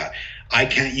call it that. I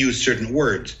can't use certain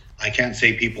words. I can't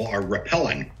say people are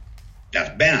repelling.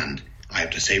 That's banned. I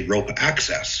have to say rope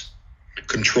access,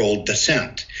 controlled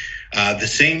descent. The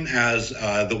same as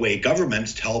the way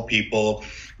governments tell people,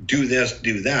 do this,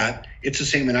 do that. It's the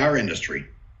same in our industry.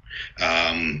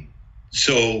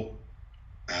 So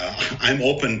I'm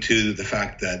open to the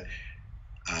fact that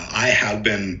I have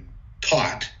been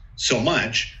taught so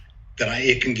much that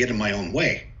it can get in my own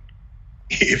way,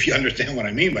 if you understand what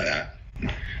I mean by that.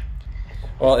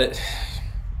 Well,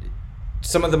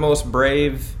 some of the most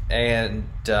brave and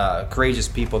courageous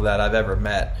people that I've ever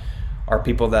met are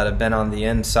people that have been on the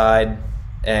inside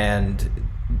and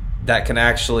that can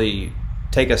actually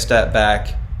take a step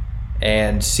back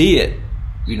and see it,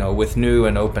 with new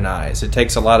and open eyes. It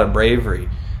takes a lot of bravery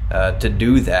to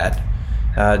do that.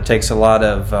 It takes a lot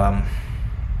of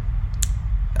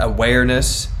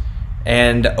awareness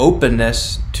and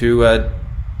openness to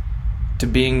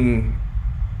being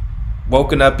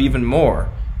woken up even more.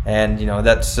 And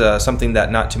that's something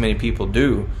that not too many people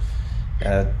do.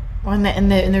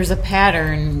 And there's a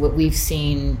pattern what we've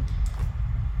seen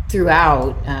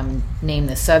throughout, name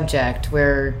the subject,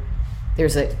 where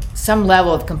there's some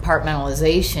level of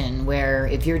compartmentalization where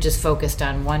if you're just focused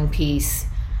on one piece,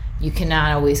 you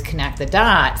cannot always connect the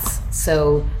dots.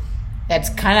 So that's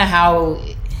kind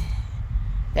of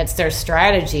that's their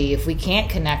strategy. If we can't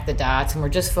connect the dots and we're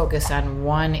just focused on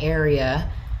one area,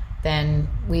 then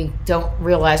we don't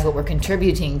realize what we're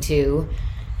contributing to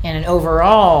in an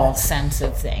overall sense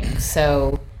of things.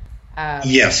 So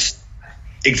yes,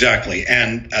 exactly.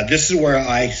 And this is where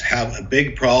I have a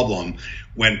big problem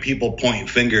when people point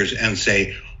fingers and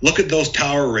say, look at those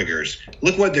tower riggers,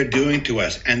 look what they're doing to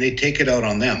us, and they take it out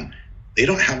on them. They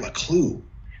don't have a clue.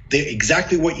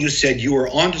 Exactly what you said, you were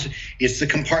on to. It's the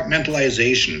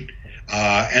compartmentalization.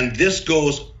 And this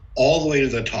goes all the way to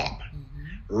the top,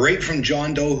 right from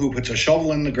John Doe, who puts a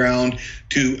shovel in the ground,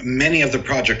 to many of the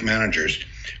project managers.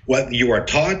 What you are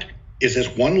taught is this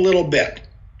one little bit: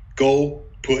 go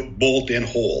put bolt in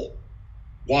hole.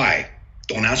 Why?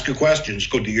 Don't ask a question, just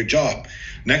go do your job.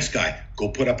 Next guy, go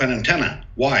put up an antenna.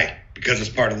 Why? Because it's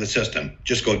part of the system.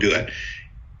 Just go do it.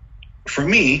 For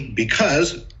me,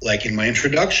 because, like in my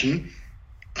introduction,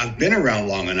 I've been around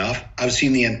long enough, I've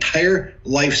seen the entire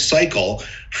life cycle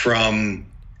from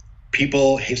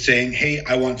people saying, hey,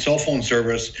 I want cell phone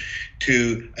service,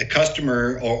 to a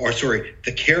customer,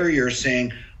 the carrier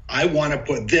saying, I want to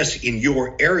put this in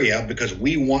your area because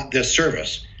we want this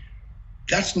service.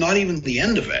 That's not even the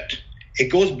end of it. It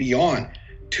goes beyond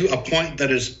to a point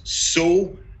that is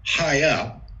so high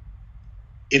up,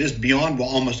 it is beyond what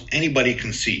almost anybody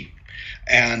can see.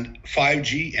 And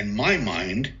 5G, in my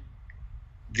mind,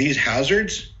 these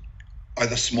hazards are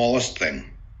the smallest thing.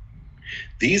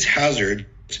 These hazards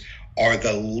are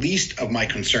the least of my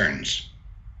concerns.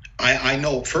 I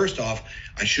know, first off,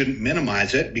 I shouldn't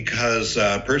minimize it because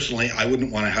personally, I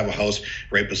wouldn't want to have a house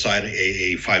right beside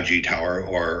a 5G tower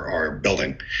or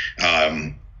building.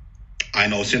 I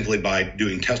know simply by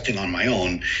doing testing on my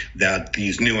own that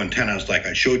these new antennas, like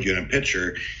I showed you in a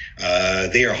picture,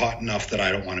 they are hot enough that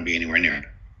I don't want to be anywhere near it.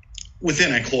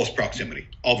 Within a close proximity,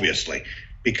 obviously,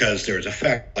 because there's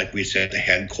effect, like we said, the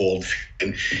head cold.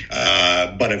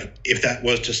 But if that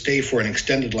was to stay for an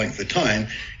extended length of time,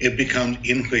 it becomes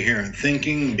incoherent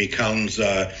thinking, becomes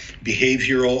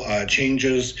behavioral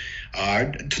changes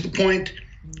to the point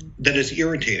that is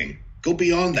irritating. Go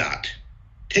beyond that.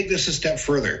 Take this a step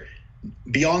further,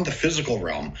 beyond the physical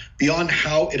realm, beyond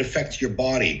how it affects your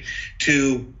body,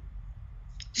 to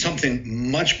something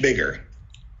much bigger.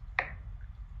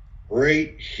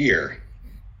 Right here.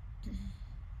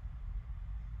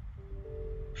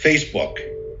 Facebook,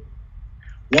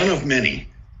 one of many.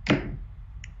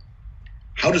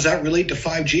 How does that relate to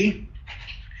 5G?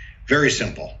 Very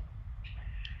simple.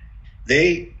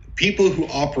 People who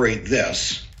operate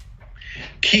this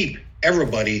keep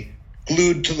everybody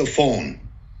glued to the phone.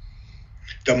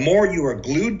 The more you are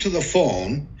glued to the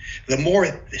phone, the more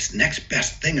this next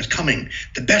best thing is coming.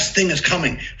 The best thing is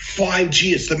coming.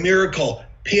 5G, it's the miracle.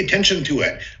 Pay attention to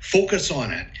it. Focus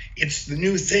on it. It's the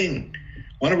new thing.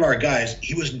 One of our guys,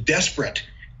 he was desperate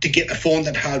to get a phone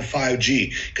that had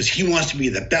 5G because he wants to be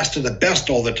the best of the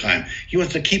best all the time. He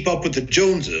wants to keep up with the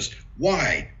Joneses.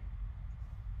 Why?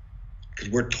 Because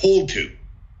we're told to.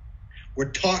 We're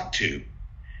taught to.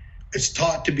 It's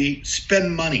taught to be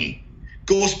spend money.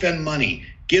 Go spend money.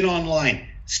 Get online.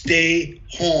 Stay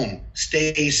home.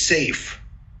 Stay safe.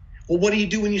 Well, what do you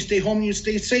do when you stay home and you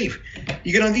stay safe?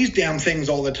 You get on these damn things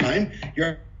all the time.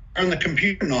 You're on the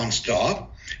computer nonstop.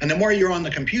 And the more you're on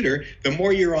the computer, the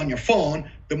more you're on your phone,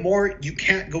 the more you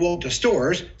can't go out to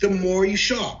stores, the more you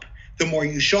shop. The more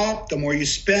you shop, the more you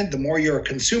spend, the more you're a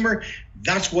consumer.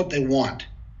 That's what they want.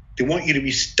 They want you to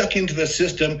be stuck into the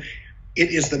system. It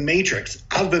is the matrix.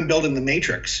 I've been building the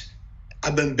matrix.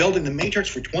 I've been building the matrix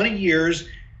for 20 years.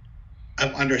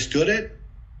 I've understood it,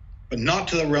 but not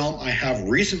to the realm I have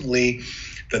recently,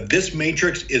 that this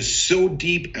matrix is so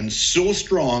deep and so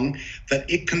strong that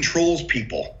it controls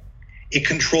people. It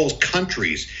controls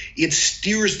countries. It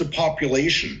steers the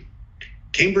population.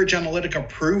 Cambridge Analytica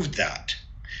proved that.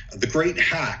 The Great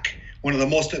Hack, one of the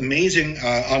most amazing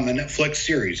on the Netflix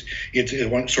series.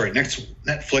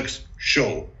 Netflix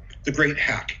show, The Great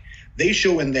Hack. They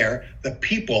show in there the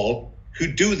people who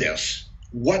do this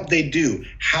what they do,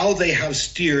 how they have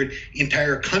steered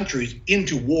entire countries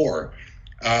into war.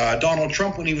 Donald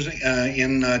Trump, when he was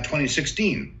in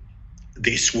 2016,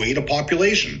 they swayed a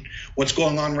population. What's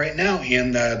going on right now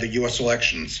in the U.S.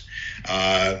 elections?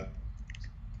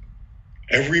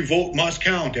 Every vote must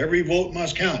count. Every vote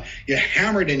must count. You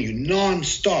hammer it in you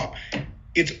nonstop.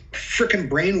 It's frickin'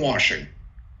 brainwashing.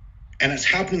 And it's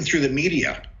happening through the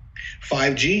media.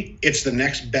 5G, it's the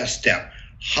next best step.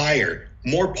 Higher,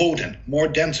 more potent, more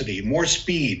density, more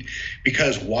speed.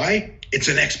 Because why? It's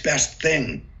the next best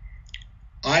thing.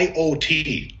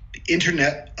 IoT, the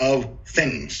Internet of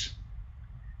Things.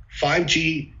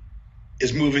 5G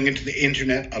is moving into the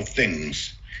Internet of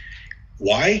Things.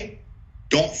 Why?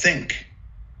 Don't think.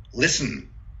 Listen.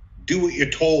 Do what you're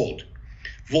told.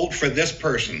 Vote for this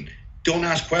person. Don't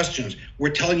ask questions. We're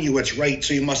telling you what's right,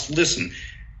 so you must listen.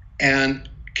 And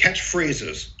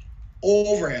catchphrases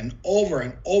over and over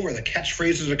and over. The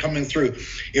catchphrases are coming through.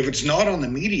 If it's not on the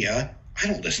media, I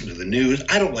don't listen to the news.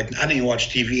 I don't even watch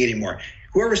TV anymore.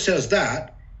 Whoever says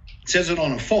that, says it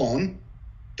on a phone,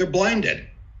 they're blinded.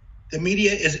 The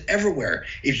media is everywhere.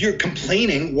 If you're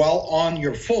complaining while on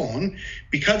your phone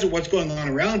because of what's going on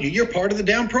around you, you're part of the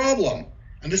damn problem.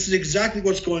 And this is exactly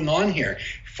what's going on here.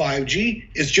 5G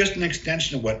is just an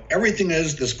extension of what everything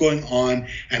is that's going on,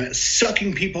 and it's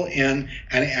sucking people in,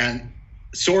 and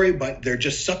sorry, but they're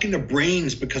just sucking their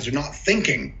brains because they're not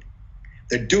thinking.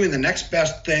 They're doing the next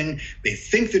best thing. They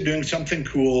think they're doing something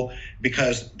cool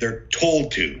because they're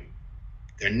told to.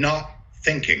 They're not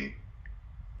thinking.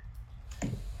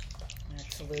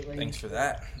 Absolutely. Thanks for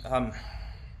that.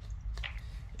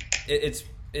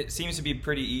 It seems to be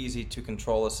pretty easy to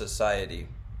control a society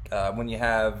when you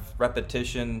have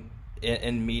repetition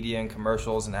in media and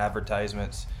commercials and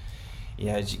advertisements.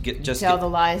 Yeah, you tell the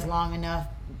lies long enough,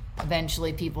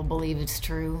 eventually people believe it's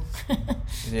true.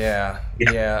 Yeah.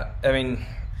 I mean,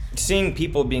 seeing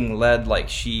people being led like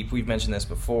sheep, we've mentioned this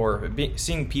before,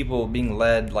 seeing people being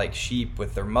led like sheep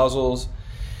with their muzzles,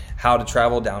 how to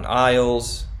travel down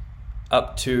aisles,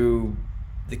 up to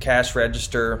the cash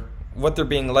register. What they're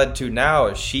being led to now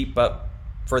is sheep up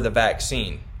for the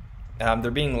vaccine.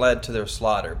 They're being led to their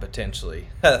slaughter, potentially.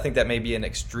 I think that may be an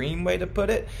extreme way to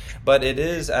put it, but it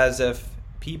is as if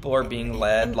people are being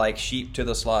led like sheep to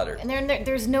the slaughter. And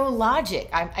there's no logic.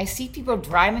 I see people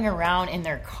driving around in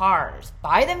their cars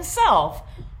by themselves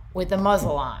with a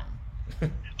muzzle on.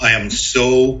 I am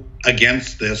so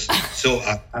against this. So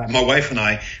my wife and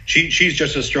I, she's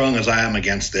just as strong as I am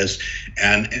against this.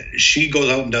 And she goes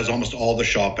out and does almost all the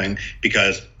shopping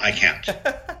because I can't.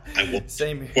 I will.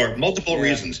 Same For multiple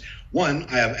reasons. One,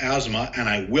 I have asthma and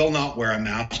I will not wear a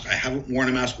mask. I haven't worn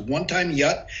a mask one time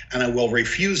yet, and I will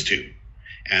refuse to.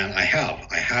 And I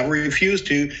have refused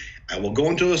to. I will go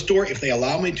into a store if they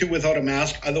allow me to without a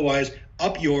mask. Otherwise,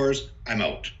 up yours, I'm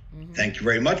out. Mm-hmm. Thank you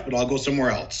very much, but I'll go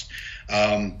somewhere else.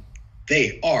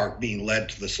 They are being led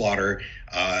to the slaughter,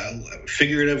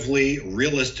 figuratively,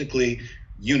 realistically,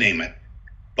 you name it.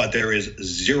 But there is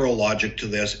zero logic to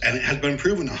this, and it has been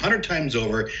proven 100 times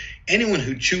over. Anyone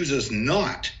who chooses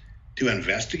not to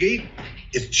investigate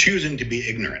is choosing to be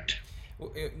ignorant.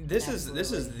 This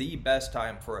is the best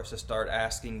time for us to start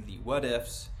asking the what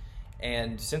ifs,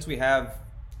 and since we have,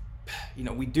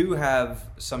 we do have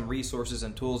some resources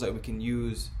and tools that we can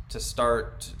use to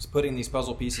start putting these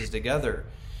puzzle pieces together.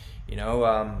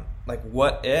 Like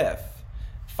what if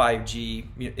 5G,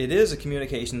 it is a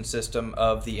communication system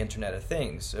of the Internet of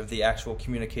Things, of the actual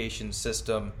communication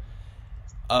system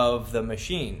of the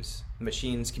machines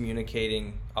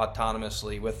communicating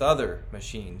autonomously with other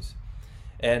machines.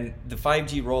 And the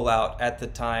 5G rollout at the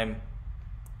time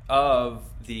of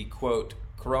the, quote,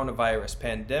 coronavirus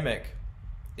pandemic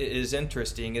is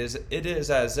interesting. It is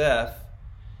as if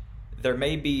there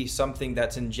may be something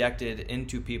that's injected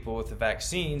into people with the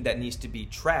vaccine that needs to be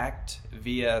tracked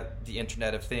via the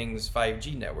Internet of Things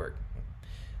 5G network.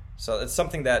 So it's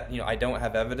something that, I don't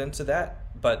have evidence of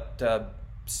that, but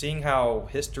seeing how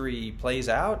history plays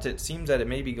out, it seems that it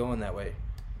may be going that way.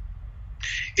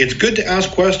 It's good to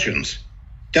ask questions,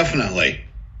 definitely.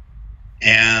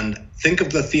 And think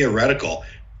of the theoretical,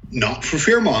 not for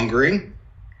fear-mongering,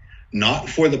 not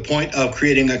for the point of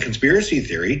creating a conspiracy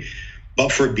theory, but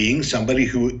for being somebody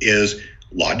who is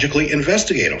logically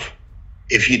investigative.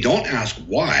 If you don't ask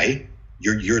why,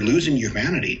 you're losing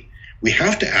humanity. We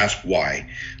have to ask why.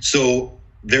 So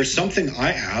there's something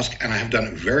I ask, and I have done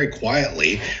it very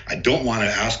quietly. I don't want to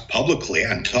ask publicly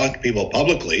and talk to people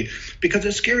publicly because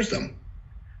it scares them.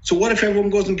 So what if everyone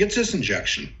goes and gets this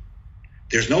injection?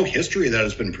 There's no history that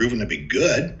has been proven to be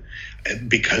good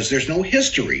because there's no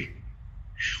history.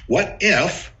 What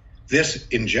if this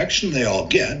injection they all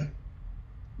get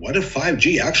What if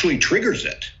 5G actually triggers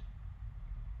it?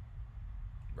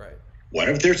 Right. What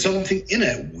if there's something in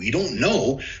it we don't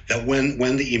know, that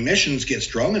when the emissions get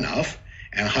strong enough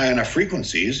and high enough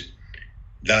frequencies,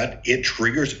 that it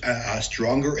triggers a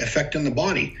stronger effect in the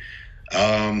body?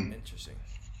 Interesting.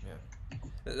 Yeah,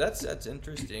 that's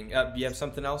interesting. You have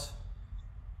something else?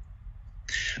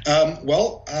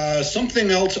 Something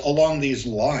else along these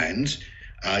lines,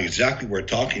 exactly what we're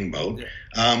talking about.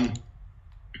 Yeah.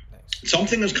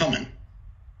 Something is coming.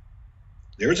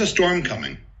 There's a storm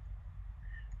coming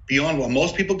beyond what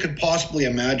most people could possibly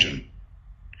imagine.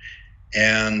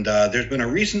 And there's been a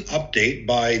recent update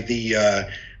by the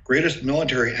greatest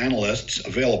military analysts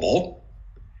available,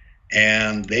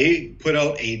 and they put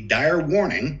out a dire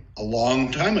warning a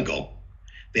long time ago.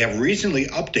 They have recently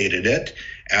updated it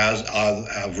as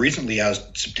recently as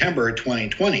September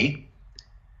 2020,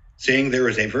 saying there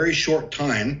is a very short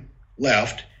time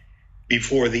left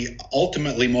before the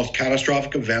ultimately most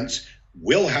catastrophic events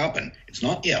will happen. It's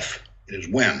not if, it is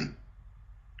when.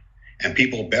 And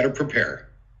people better prepare.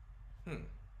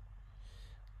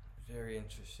 Very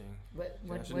interesting. What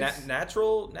was,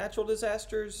 natural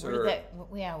disasters?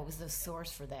 what was the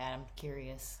source for that? I'm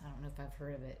curious. I don't know if I've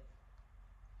heard of it.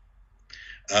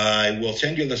 I will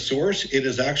send you the source. It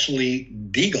is actually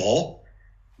Deagle,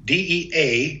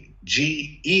 Deagel,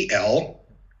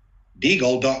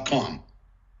 Deagle.com.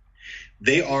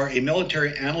 They are a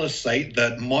military analyst site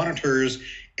that monitors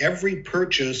every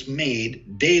purchase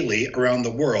made daily around the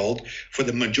world for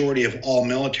the majority of all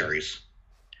militaries.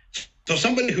 So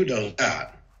somebody who does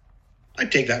that, I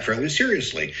take that fairly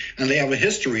seriously. And they have a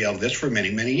history of this for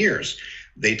many, many years.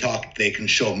 They can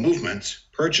show movements,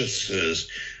 purchases,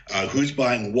 who's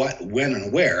buying what, when,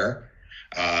 and where.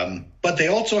 But they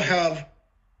also have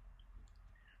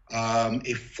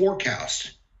a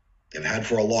forecast they've had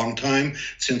for a long time,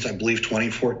 since I believe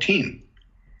 2014.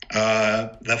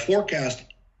 The forecast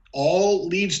all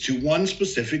leads to one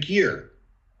specific year,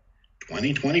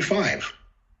 2025.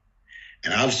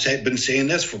 And I've been saying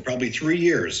this for probably 3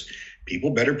 years. People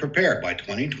better prepare by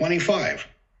 2025.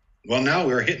 Well, now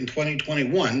we're hitting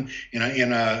 2021 in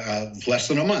less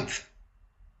than a month.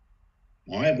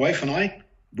 My wife and I,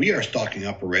 we are stocking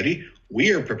up already.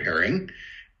 We are preparing,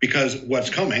 because what's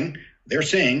coming, they're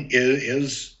saying,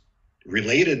 is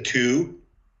related to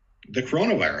the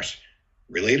coronavirus,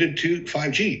 related to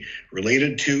 5G,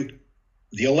 related to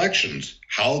the elections,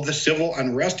 how the civil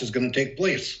unrest is going to take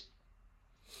place.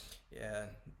 Yeah,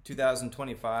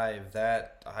 2025,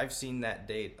 that I've seen that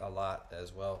date a lot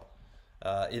as well.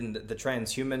 In the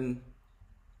transhuman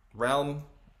realm,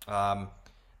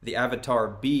 the Avatar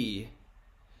B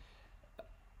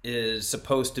is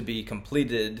supposed to be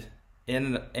completed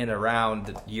in and around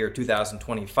the year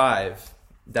 2025.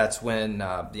 That's when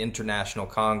the International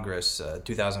Congress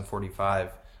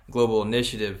 2045 Global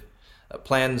Initiative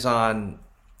plans on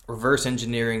reverse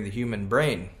engineering the human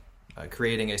brain,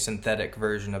 creating a synthetic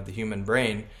version of the human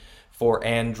brain for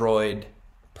android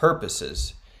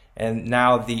purposes. And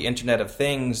now the Internet of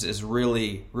Things is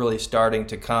really, really starting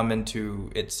to come into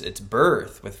its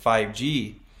birth with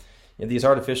 5G. These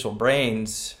artificial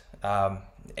brains,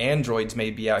 androids may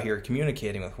be out here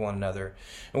communicating with one another.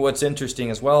 And what's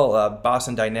interesting as well,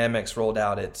 Boston Dynamics rolled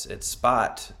out its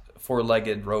Spot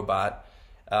 4-legged robot.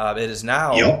 It is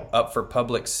now up for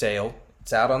public sale.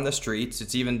 It's out on the streets.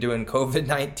 It's even doing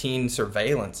COVID-19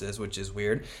 surveillances, which is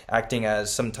weird, acting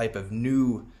as some type of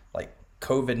new like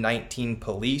COVID-19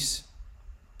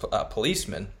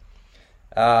 policeman.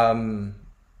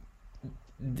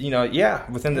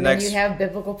 Within the next... you have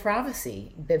biblical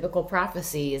prophecy. Biblical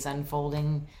prophecy is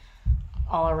unfolding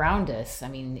all around us. I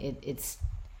mean, it's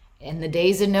in the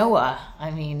days of Noah.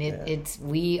 I mean,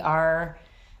 we are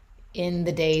in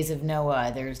the days of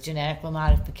Noah. There's genetic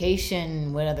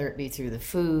modification, whether it be through the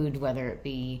food, whether it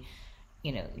be,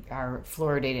 our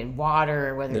fluoridated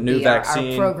water, whether it be our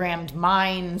programmed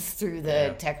minds through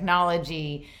the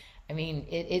technology. I mean,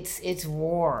 it's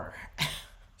war.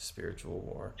 Spiritual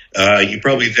war. You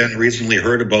probably then recently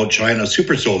heard about China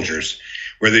super soldiers,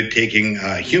 where they're taking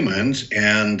humans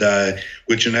and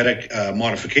with genetic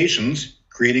modifications,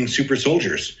 creating super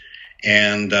soldiers.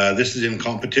 And this is in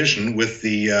competition with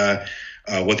the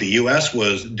what the U.S.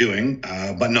 was doing,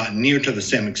 but not near to the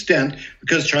same extent,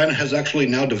 because China has actually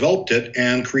now developed it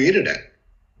and created it.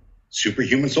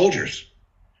 Superhuman soldiers.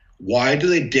 Why do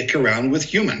they dick around with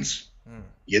humans?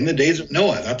 In the days of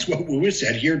Noah, that's what we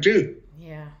said here too.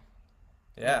 Yeah,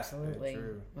 absolutely.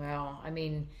 Well, I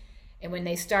mean, and when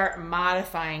they start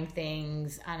modifying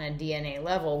things on a DNA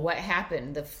level, what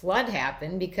happened? The flood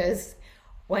happened because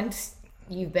once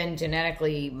you've been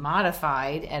genetically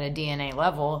modified at a DNA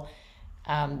level,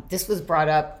 This was brought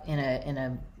up in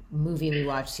a movie we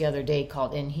watched the other day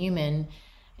called Inhuman,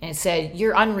 and it said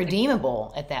you're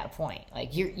unredeemable at that point. Like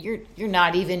you're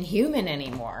not even human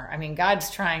anymore. I mean, God's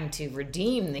trying to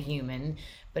redeem the human,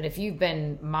 but if you've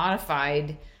been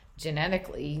modified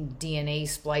genetically, DNA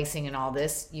splicing and all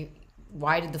this,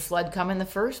 why did the flood come in the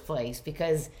first place?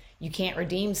 Because you can't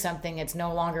redeem something that's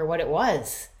no longer what it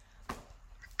was.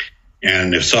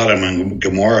 And if Sodom and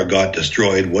Gomorrah got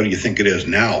destroyed, what do you think it is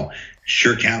now?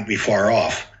 Sure can't be far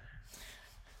off.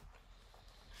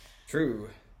 True.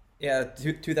 Yeah,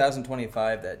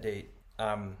 2025, that date.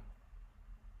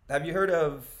 Have you heard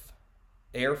of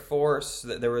Air Force?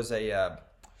 There was a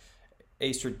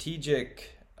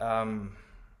strategic...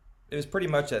 it was pretty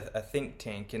much a think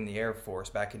tank in the Air Force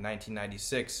back in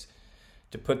 1996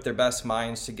 to put their best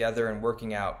minds together and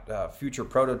working out future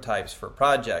prototypes for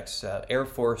projects. Air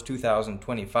Force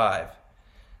 2025.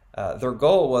 Their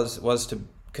goal was to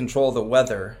control the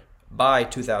weather by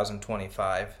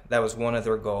 2025. That was one of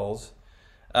their goals.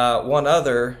 One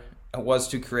other was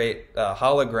to create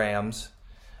holograms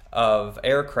of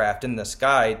aircraft in the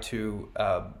sky to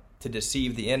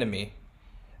deceive the enemy,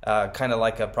 kind of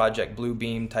like a Project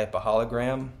Bluebeam type of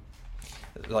hologram.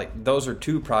 Like, those are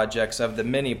two projects of the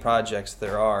many projects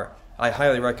there are. I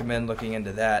highly recommend looking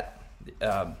into that.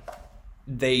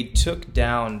 They took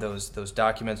down those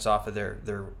documents off of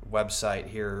their website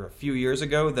here a few years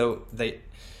ago. Though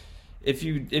if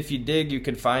you dig, you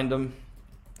can find them.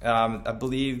 I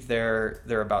believe there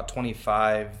are about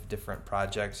 25 different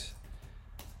projects.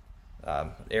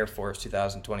 Air Force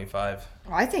 2025.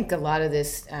 Well, I think a lot of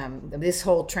this this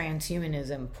whole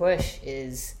transhumanism push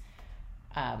is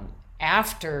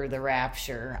after the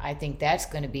rapture. I think that's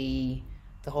going to be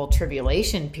the whole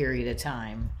tribulation period of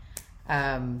time.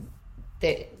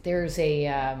 There's a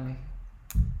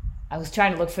I was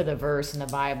trying to look for the verse in the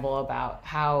Bible about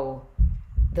how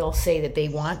they'll say that they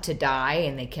want to die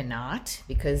and they cannot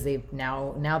because they've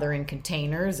now they're in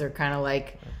containers. They're kind of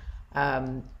like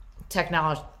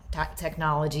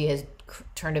technology has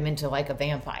turned them into like a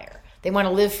vampire. They want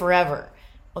to live forever.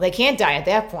 Well, they can't die at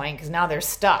that point because now they're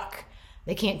stuck.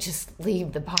 They can't just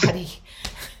leave the body.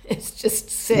 It's just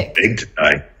sick. Big to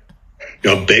die.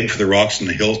 You'll beg for the rocks and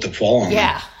the hills to fall on them.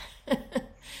 Yeah.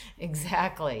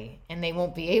 Exactly. And they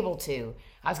won't be able to.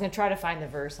 I was going to try to find the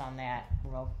verse on that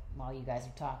while you guys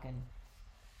are talking.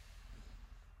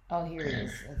 Oh, here it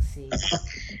is. Let's see.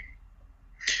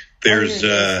 There's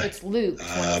it's Luke.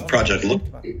 Project Luke.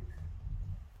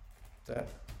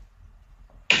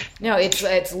 No,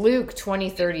 it's Luke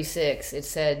 20:36. It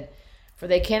said, "For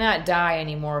they cannot die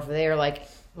anymore, for they are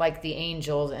like the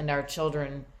angels, and our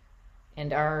children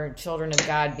of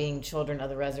God being children of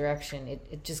the resurrection."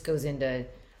 It just goes into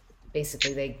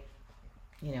basically they,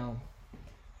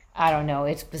 I don't know.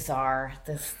 It's bizarre.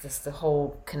 This the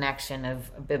whole connection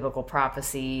of biblical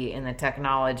prophecy and the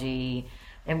technology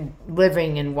and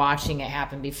living and watching it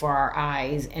happen before our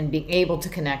eyes and being able to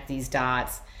connect these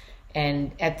dots.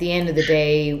 And at the end of the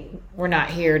day, we're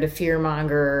not here to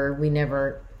fearmonger. We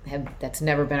never have. That's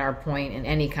never been our point in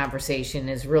any conversation,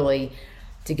 is really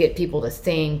to get people to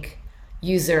think,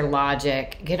 use their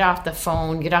logic, get off the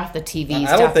phone, get off the TV,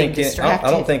 stop being distracted.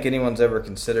 I don't think anyone's ever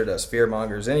considered us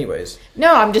fearmongers anyways.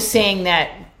 No, I'm just saying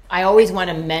that I always want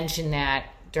to mention that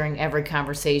during every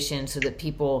conversation so that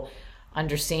people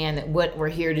understand that what we're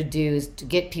here to do is to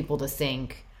get people to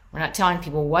think. We're not telling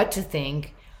people what to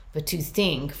think, but to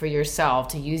think for yourself,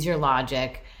 to use your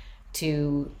logic,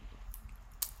 to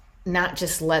not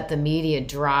just let the media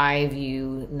drive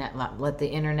you, not let the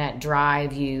internet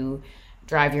drive you,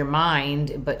 drive your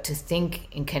mind, but to think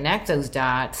and connect those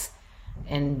dots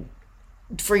and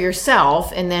for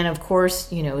yourself. And then, of course,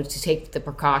 to take the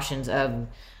precautions of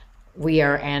we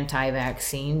are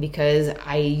anti-vaccine because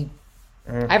I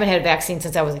haven't had a vaccine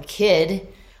since I was a kid.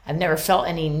 I've never felt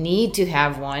any need to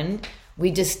have one.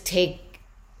 We just take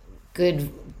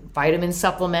good vitamin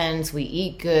supplements. We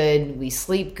eat good. We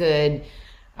sleep good.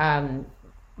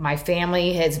 My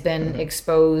family has been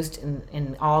exposed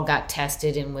and all got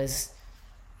tested and was,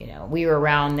 we were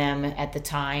around them at the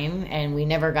time and we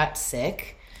never got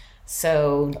sick.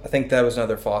 So I think that was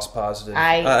another false positive.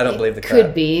 I don't believe the crap.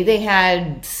 Could be. They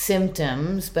had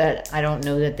symptoms, but I don't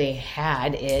know that they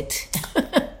had it.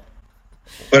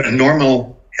 But a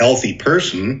normal, healthy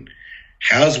person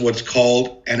has what's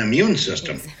called an immune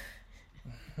system.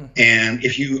 And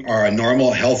if you are a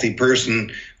normal, healthy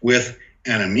person with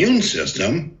an immune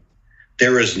system,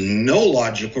 there is no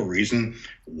logical reason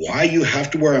why you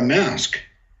have to wear a mask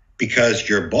because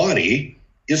your body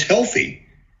is healthy.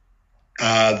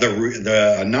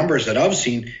 The numbers that I've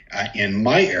seen in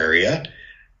my area,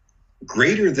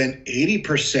 greater than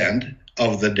 80%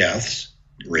 of the deaths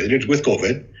related with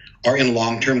COVID are in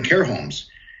long-term care homes.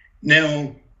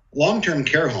 Now, long-term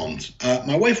care homes,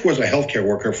 my wife was a healthcare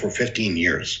worker for 15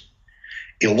 years.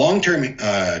 A long-term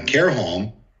care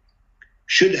home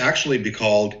should actually be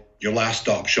called your last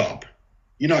stop shop.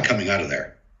 You're not coming out of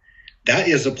there. That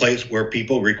is a place where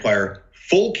people require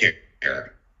full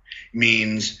care.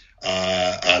 Means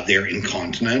they're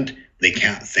incontinent, they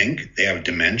can't think, they have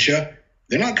dementia.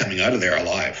 They're not coming out of there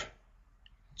alive.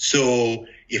 So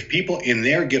if people in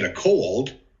there get a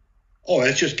cold,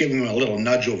 that's just giving them a little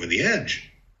nudge over the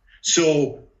edge.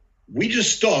 So we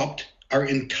just stopped our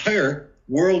entire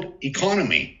world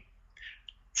economy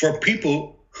for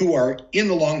people who are in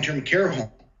the long-term care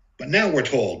home. But now we're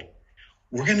told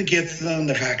we're going to give them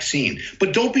the vaccine.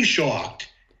 But don't be shocked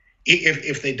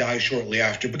if they die shortly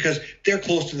after, because they're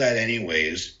close to that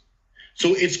anyways.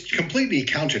 So it's completely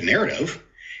counter-narrative.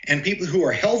 And people who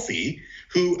are healthy,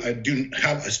 who do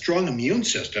have a strong immune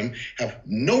system, have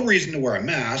no reason to wear a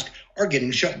mask, are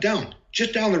getting shut down.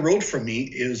 Just down the road from me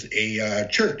is a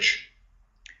church.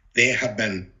 They have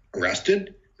been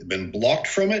arrested, they've been blocked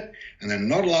from it, and they're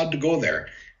not allowed to go there.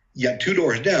 Yet 2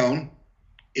 doors down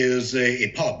is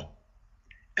a pub,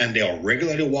 and they'll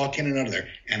regularly walk in and out of there,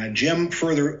 and a gym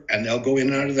further, and they'll go in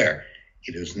and out of there.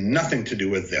 It has nothing to do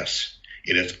with this.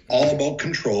 It is all about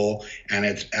control, and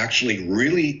it's actually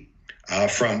really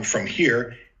from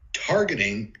here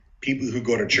targeting people who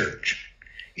go to church.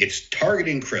 It's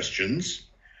targeting Christians.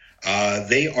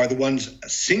 They are the ones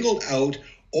singled out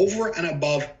over and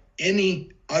above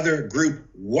any other group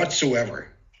whatsoever.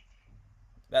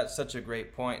 That's such a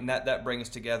great point, and that brings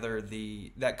together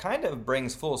that kind of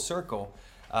brings full circle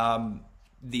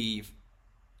the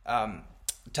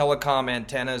telecom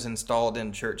antennas installed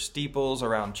in church steeples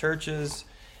around churches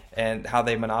and how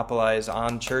they monopolize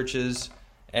on churches,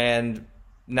 and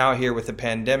now here with the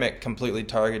pandemic completely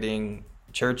targeting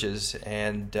churches,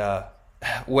 and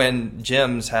when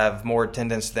gyms have more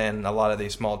attendance than a lot of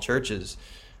these small churches.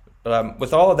 But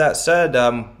with all of that said,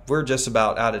 we're just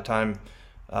about out of time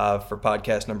for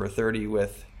podcast number 30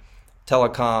 with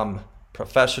telecom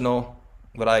professional,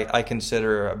 what I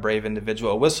consider a brave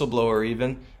individual, a whistleblower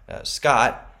even,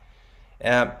 Scott.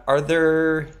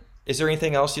 Is there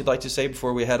anything else you'd like to say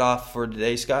before we head off for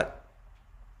today, Scott?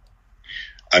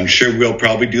 I'm sure we'll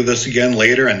probably do this again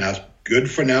later, and that's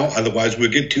good for now. Otherwise,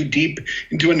 we'll get too deep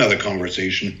into another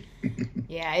conversation.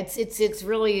 Yeah, it's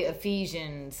really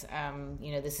Ephesians.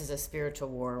 This is a spiritual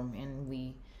war,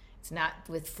 and it's not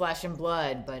with flesh and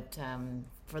blood, but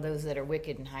for those that are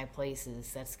wicked in high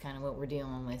places, that's kind of what we're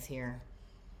dealing with here.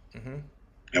 Mm-hmm.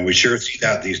 And we sure see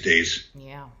that these days.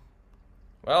 Yeah.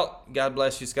 Well, God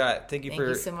bless you, Scott. Thank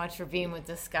you so much for being with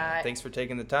us, Scott. Thanks for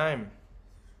taking the time.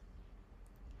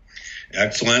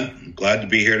 Excellent. I'm glad to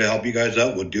be here to help you guys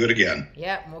out. We'll do it again.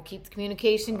 Yeah, we'll keep the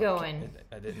communication going.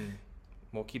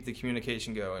 We'll keep the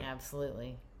communication going.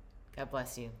 Absolutely. God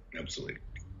bless you. Absolutely.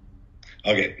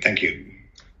 Okay, thank you.